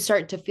you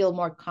start to feel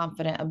more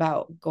confident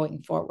about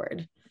going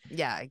forward.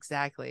 Yeah,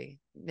 exactly.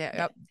 Yeah. Yeah.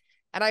 Yep.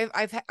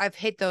 And I've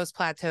hit those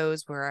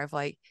plateaus where I've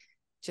like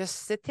just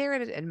sit there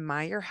and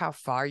admire how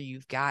far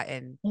you've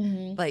gotten.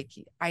 Mhm. Like,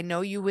 I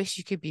know you wish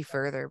you could be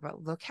further,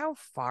 but look how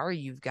far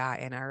you've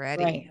gotten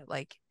already. Right.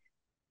 Like,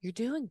 you're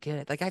doing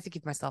good. Like, I have to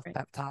give myself Right.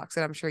 pep talks,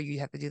 and I'm sure you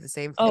have to do the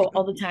same Oh, thing.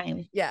 all the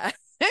time. Yeah.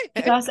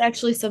 Chaos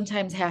actually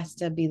sometimes has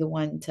to be the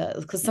one to,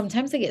 because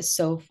sometimes I get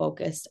so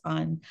focused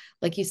on,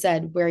 like you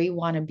said, where you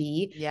want to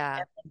be, Yeah.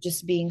 and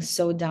just being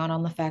so down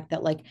on the fact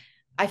that like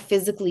I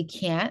physically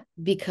can't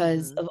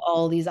because Mhm. of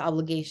all these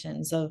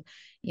obligations of,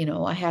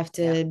 I have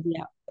Yeah. to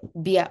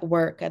be at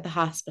work at the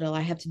hospital.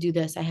 I have to do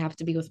this. I have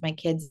to be with my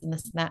kids and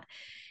this and that.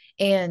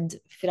 And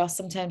Fidel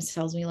sometimes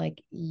tells me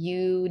like,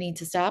 you need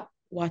to stop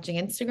watching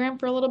Instagram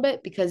for a little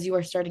bit because you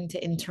are starting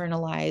to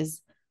internalize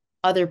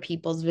other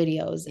people's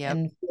videos Yep.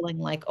 and feeling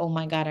like, oh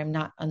my God, I'm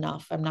not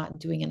enough. I'm not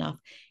doing enough.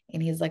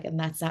 And he's like, and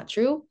that's not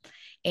true.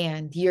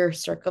 And your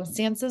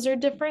circumstances are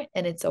different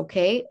and it's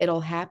okay.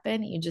 It'll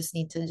happen. You just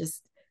need to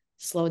just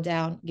slow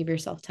down, give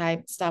yourself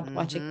time, stop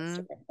watching Mhm.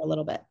 Instagram for a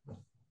little bit. Oh,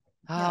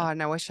 Yeah.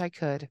 and I wish I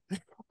could.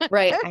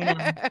 Right.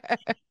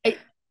 I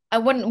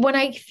know. When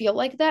I feel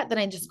like that, then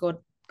I just go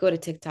to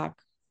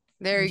TikTok.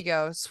 There you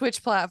go.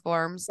 Switch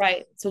platforms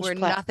Right. Switch where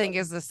nothing platform.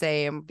 is the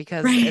same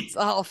because Right. it's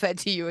all fed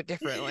to you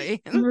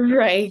differently.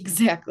 Right. It's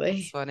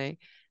Exactly. funny.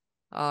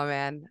 Oh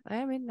man.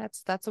 I mean,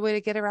 that's a way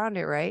to get around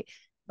it, right?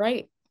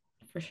 Right.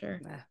 For sure.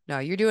 No,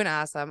 you're doing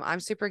awesome. I'm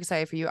super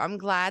excited for you. I'm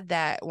glad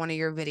that one of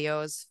your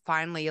videos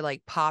finally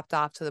like popped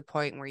off to the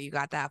point where you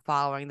got that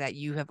following that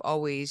you have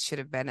always should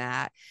have been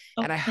at.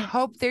 Oh, And I thanks.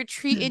 hope they're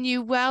treating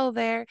you well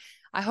there.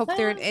 I hope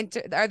they're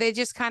are they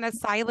just kind of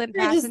silent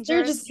They're just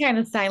passengers? kind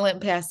of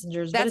silent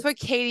passengers, but That's it's what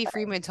Katie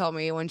Freeman told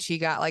me when she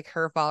got like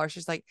her followers.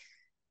 She's like,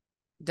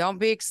 don't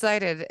be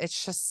excited.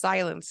 It's just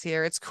silence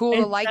here. It's cool.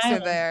 The it's likes are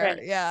silence, there.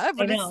 right? Yeah, I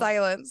but it's know.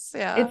 silence.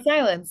 Yeah. It's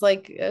silence,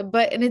 like,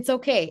 and it's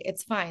okay.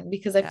 It's fine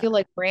because I Yeah. feel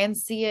like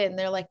brands see it and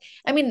they're like,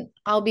 I mean,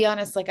 I'll be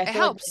honest, like I It feel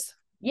like, helps.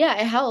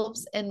 yeah, it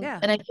helps, and Yeah.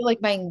 I feel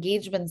like my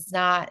engagement's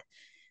not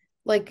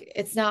like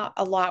it's not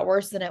a lot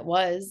worse than it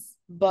was,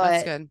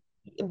 That's but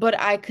good.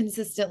 I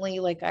consistently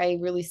like I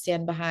really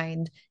stand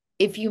behind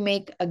if you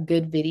make a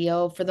good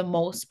video for the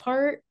most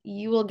part,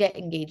 you will get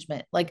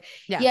engagement. Like,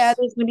 yeah, Yes.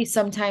 there's gonna be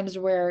some times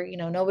where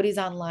nobody's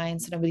online,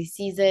 so nobody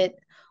sees it,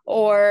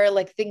 or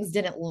like things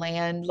didn't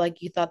land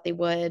like you thought they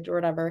would, or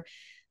whatever. Or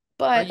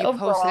But you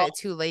posted overall, it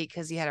too late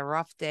because you had a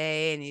rough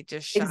day and you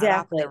just shot off at the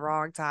exactly,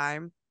 wrong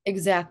time.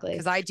 exactly.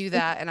 Because I do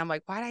that and I'm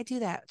like, why did I do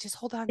that? Just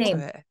hold on to Same,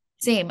 it.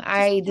 same. Just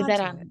I hold did on that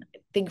to it. on, I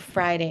think,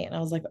 Friday, and I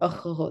was like,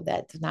 oh,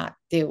 that did not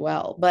do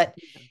well. But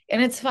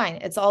and it's fine.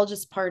 It's all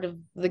just part of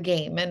the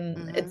game, and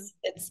Mm-hmm.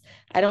 it's.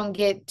 I don't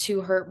get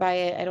too hurt by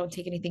it. I don't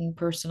take anything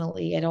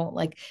personally. I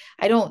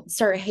don't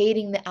start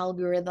hating the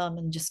algorithm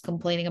and just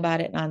complaining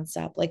about it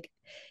nonstop. Like,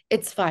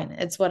 it's fine.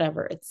 It's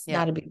whatever. It's Yeah.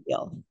 not a big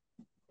deal.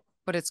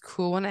 But it's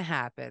cool when it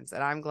happens.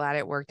 And I'm glad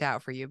it worked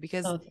out for you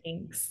because Oh,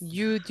 thanks.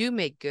 you do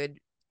make good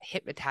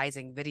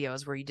hypnotizing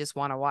videos where you just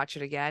want to watch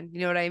it again.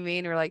 You know what I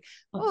mean? Or like,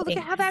 Oh, oh, look at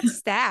thanks. how that's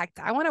stacked.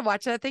 I want to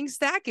watch that thing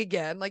stack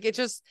again. Like it's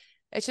just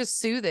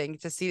soothing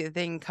to see the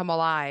thing come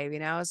alive,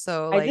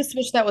 So I like just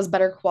wish that was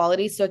better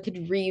quality so I could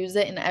reuse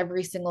it in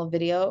every single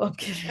video.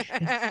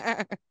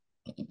 Okay.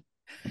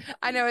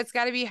 I know it's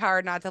got to be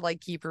hard not to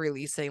like keep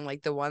releasing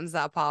like the ones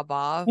that pop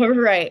off.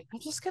 Right. I'm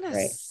just gonna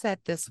Right.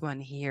 set this one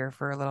here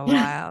for a little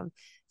while,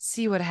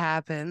 see what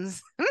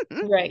happens.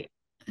 Right.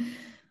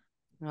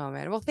 Oh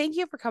man. Well, thank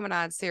you for coming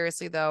on.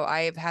 Seriously though,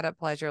 I've had a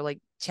pleasure like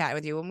chatting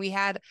with you. When we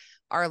had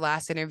our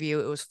last interview,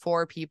 it was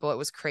 4 people. It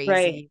was crazy.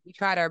 Right. We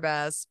tried our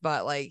best,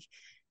 but like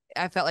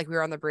I felt like we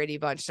were on the Brady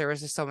Bunch. There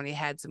was just so many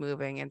heads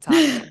moving and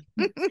talking.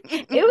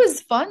 It was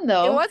fun It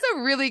though. was a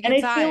really And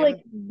good I feel like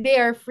time. they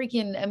are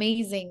freaking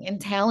amazing and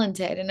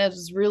talented. And it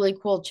was really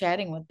cool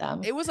chatting with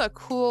them. It was a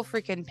cool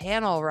freaking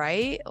panel,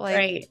 right? Like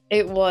Right.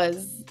 It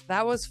was.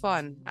 that was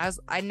fun.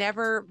 I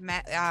never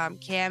met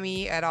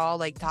Cammie at all,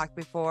 like talked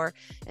before.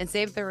 And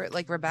same for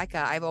like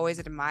Rebecca. I've always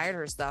admired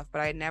her stuff, but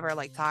I never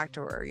like talked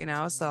to her,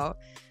 So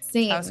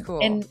Same. that was cool.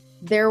 And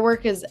their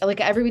work is like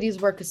everybody's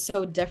work is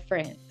so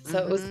different. So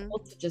it was Mhm. cool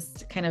to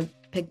just kind of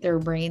pick their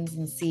brains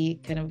and see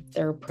kind of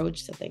their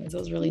approach to things. It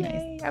was really nice.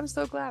 Yay, I'm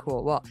so glad.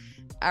 Cool. Well,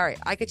 all right.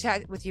 I could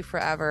chat with you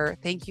forever.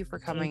 Thank you for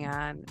coming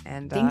on.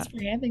 And Thanks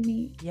for having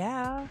me.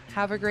 yeah,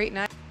 have a great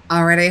night.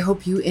 All right, I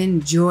hope you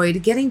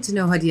enjoyed getting to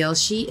know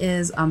Hadeel. She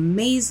is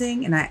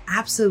amazing and I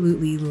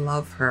absolutely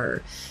love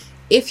her.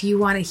 if you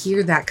want to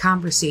hear that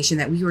conversation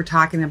that we were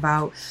talking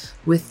about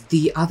with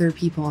the other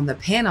people on the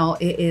panel,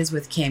 it is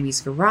with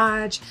Cammie's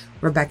Garage,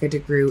 Rebecca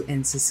DeGroot,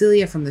 and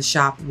Cecilia from the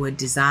shop Wood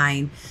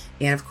Design,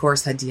 and of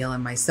course Hadeel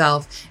and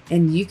myself.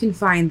 And you can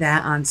find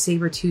that on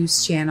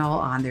Sabertooth's channel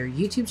on their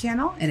YouTube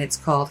channel, and it's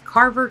called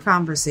Carver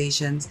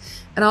Conversations.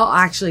 And I'll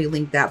actually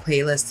link that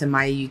playlist to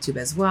my YouTube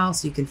as well,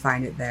 so you can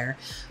find it there.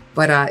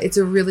 But it's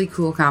a really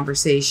cool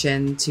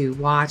conversation to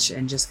watch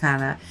and just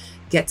kind of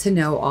get to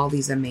know all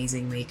these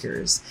amazing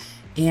makers.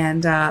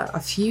 And a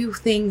few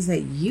things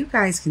that you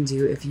guys can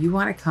do if you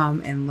want to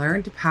come and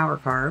learn to power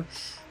carve.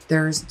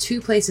 There's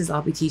 2 places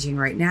I'll be teaching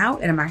right now,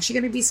 and I'm actually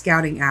going to be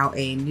scouting out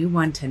a new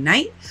one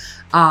tonight.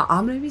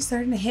 I'm going to be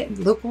starting to hit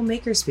local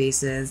maker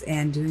spaces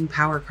and doing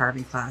power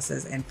carving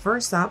classes. And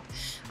first up,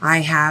 I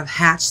have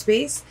Hatch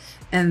Space,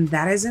 and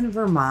that is in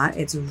Vermont.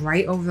 It's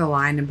right over the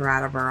line in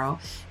Brattleboro,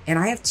 and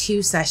I have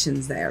 2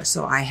 sessions there.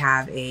 So I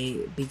have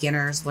a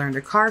beginners learn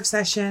to carve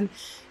session,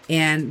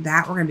 and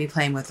that we're going to be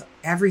playing with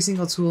every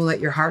single tool that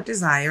your heart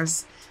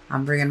desires.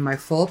 I'm bringing my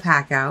full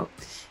pack out.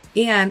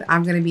 And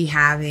I'm going to be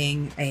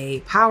having a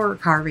power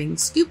carving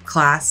scoop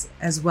class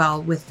as well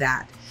with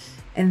that.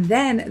 And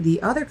then the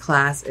other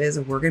class is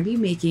we're going to be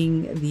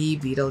making the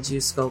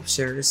Beetlejuice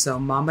sculptures. So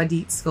Mama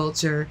Deet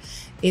sculpture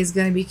is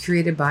going to be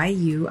created by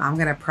you. I'm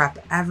going to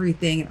prep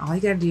everything, and all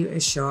you got to do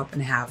is show up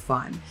and have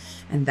fun.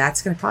 And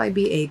that's going to probably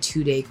be a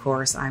 2-day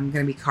course. I'm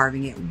going to be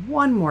carving it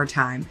one more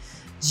time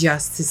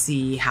just to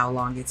see how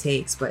long it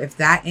takes. But if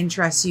that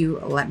interests you,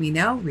 let me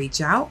know,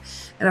 reach out.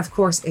 And of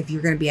course, if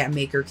you're going to be at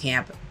Maker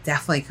Camp,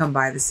 definitely come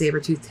by the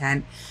Sabertooth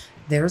tent.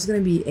 There's going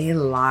to be a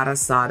lot of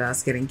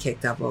sawdust getting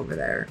kicked up over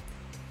there.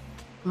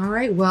 All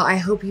right, well, I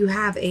hope you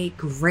have a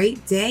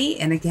great day.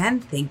 And again,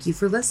 thank you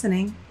for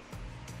listening.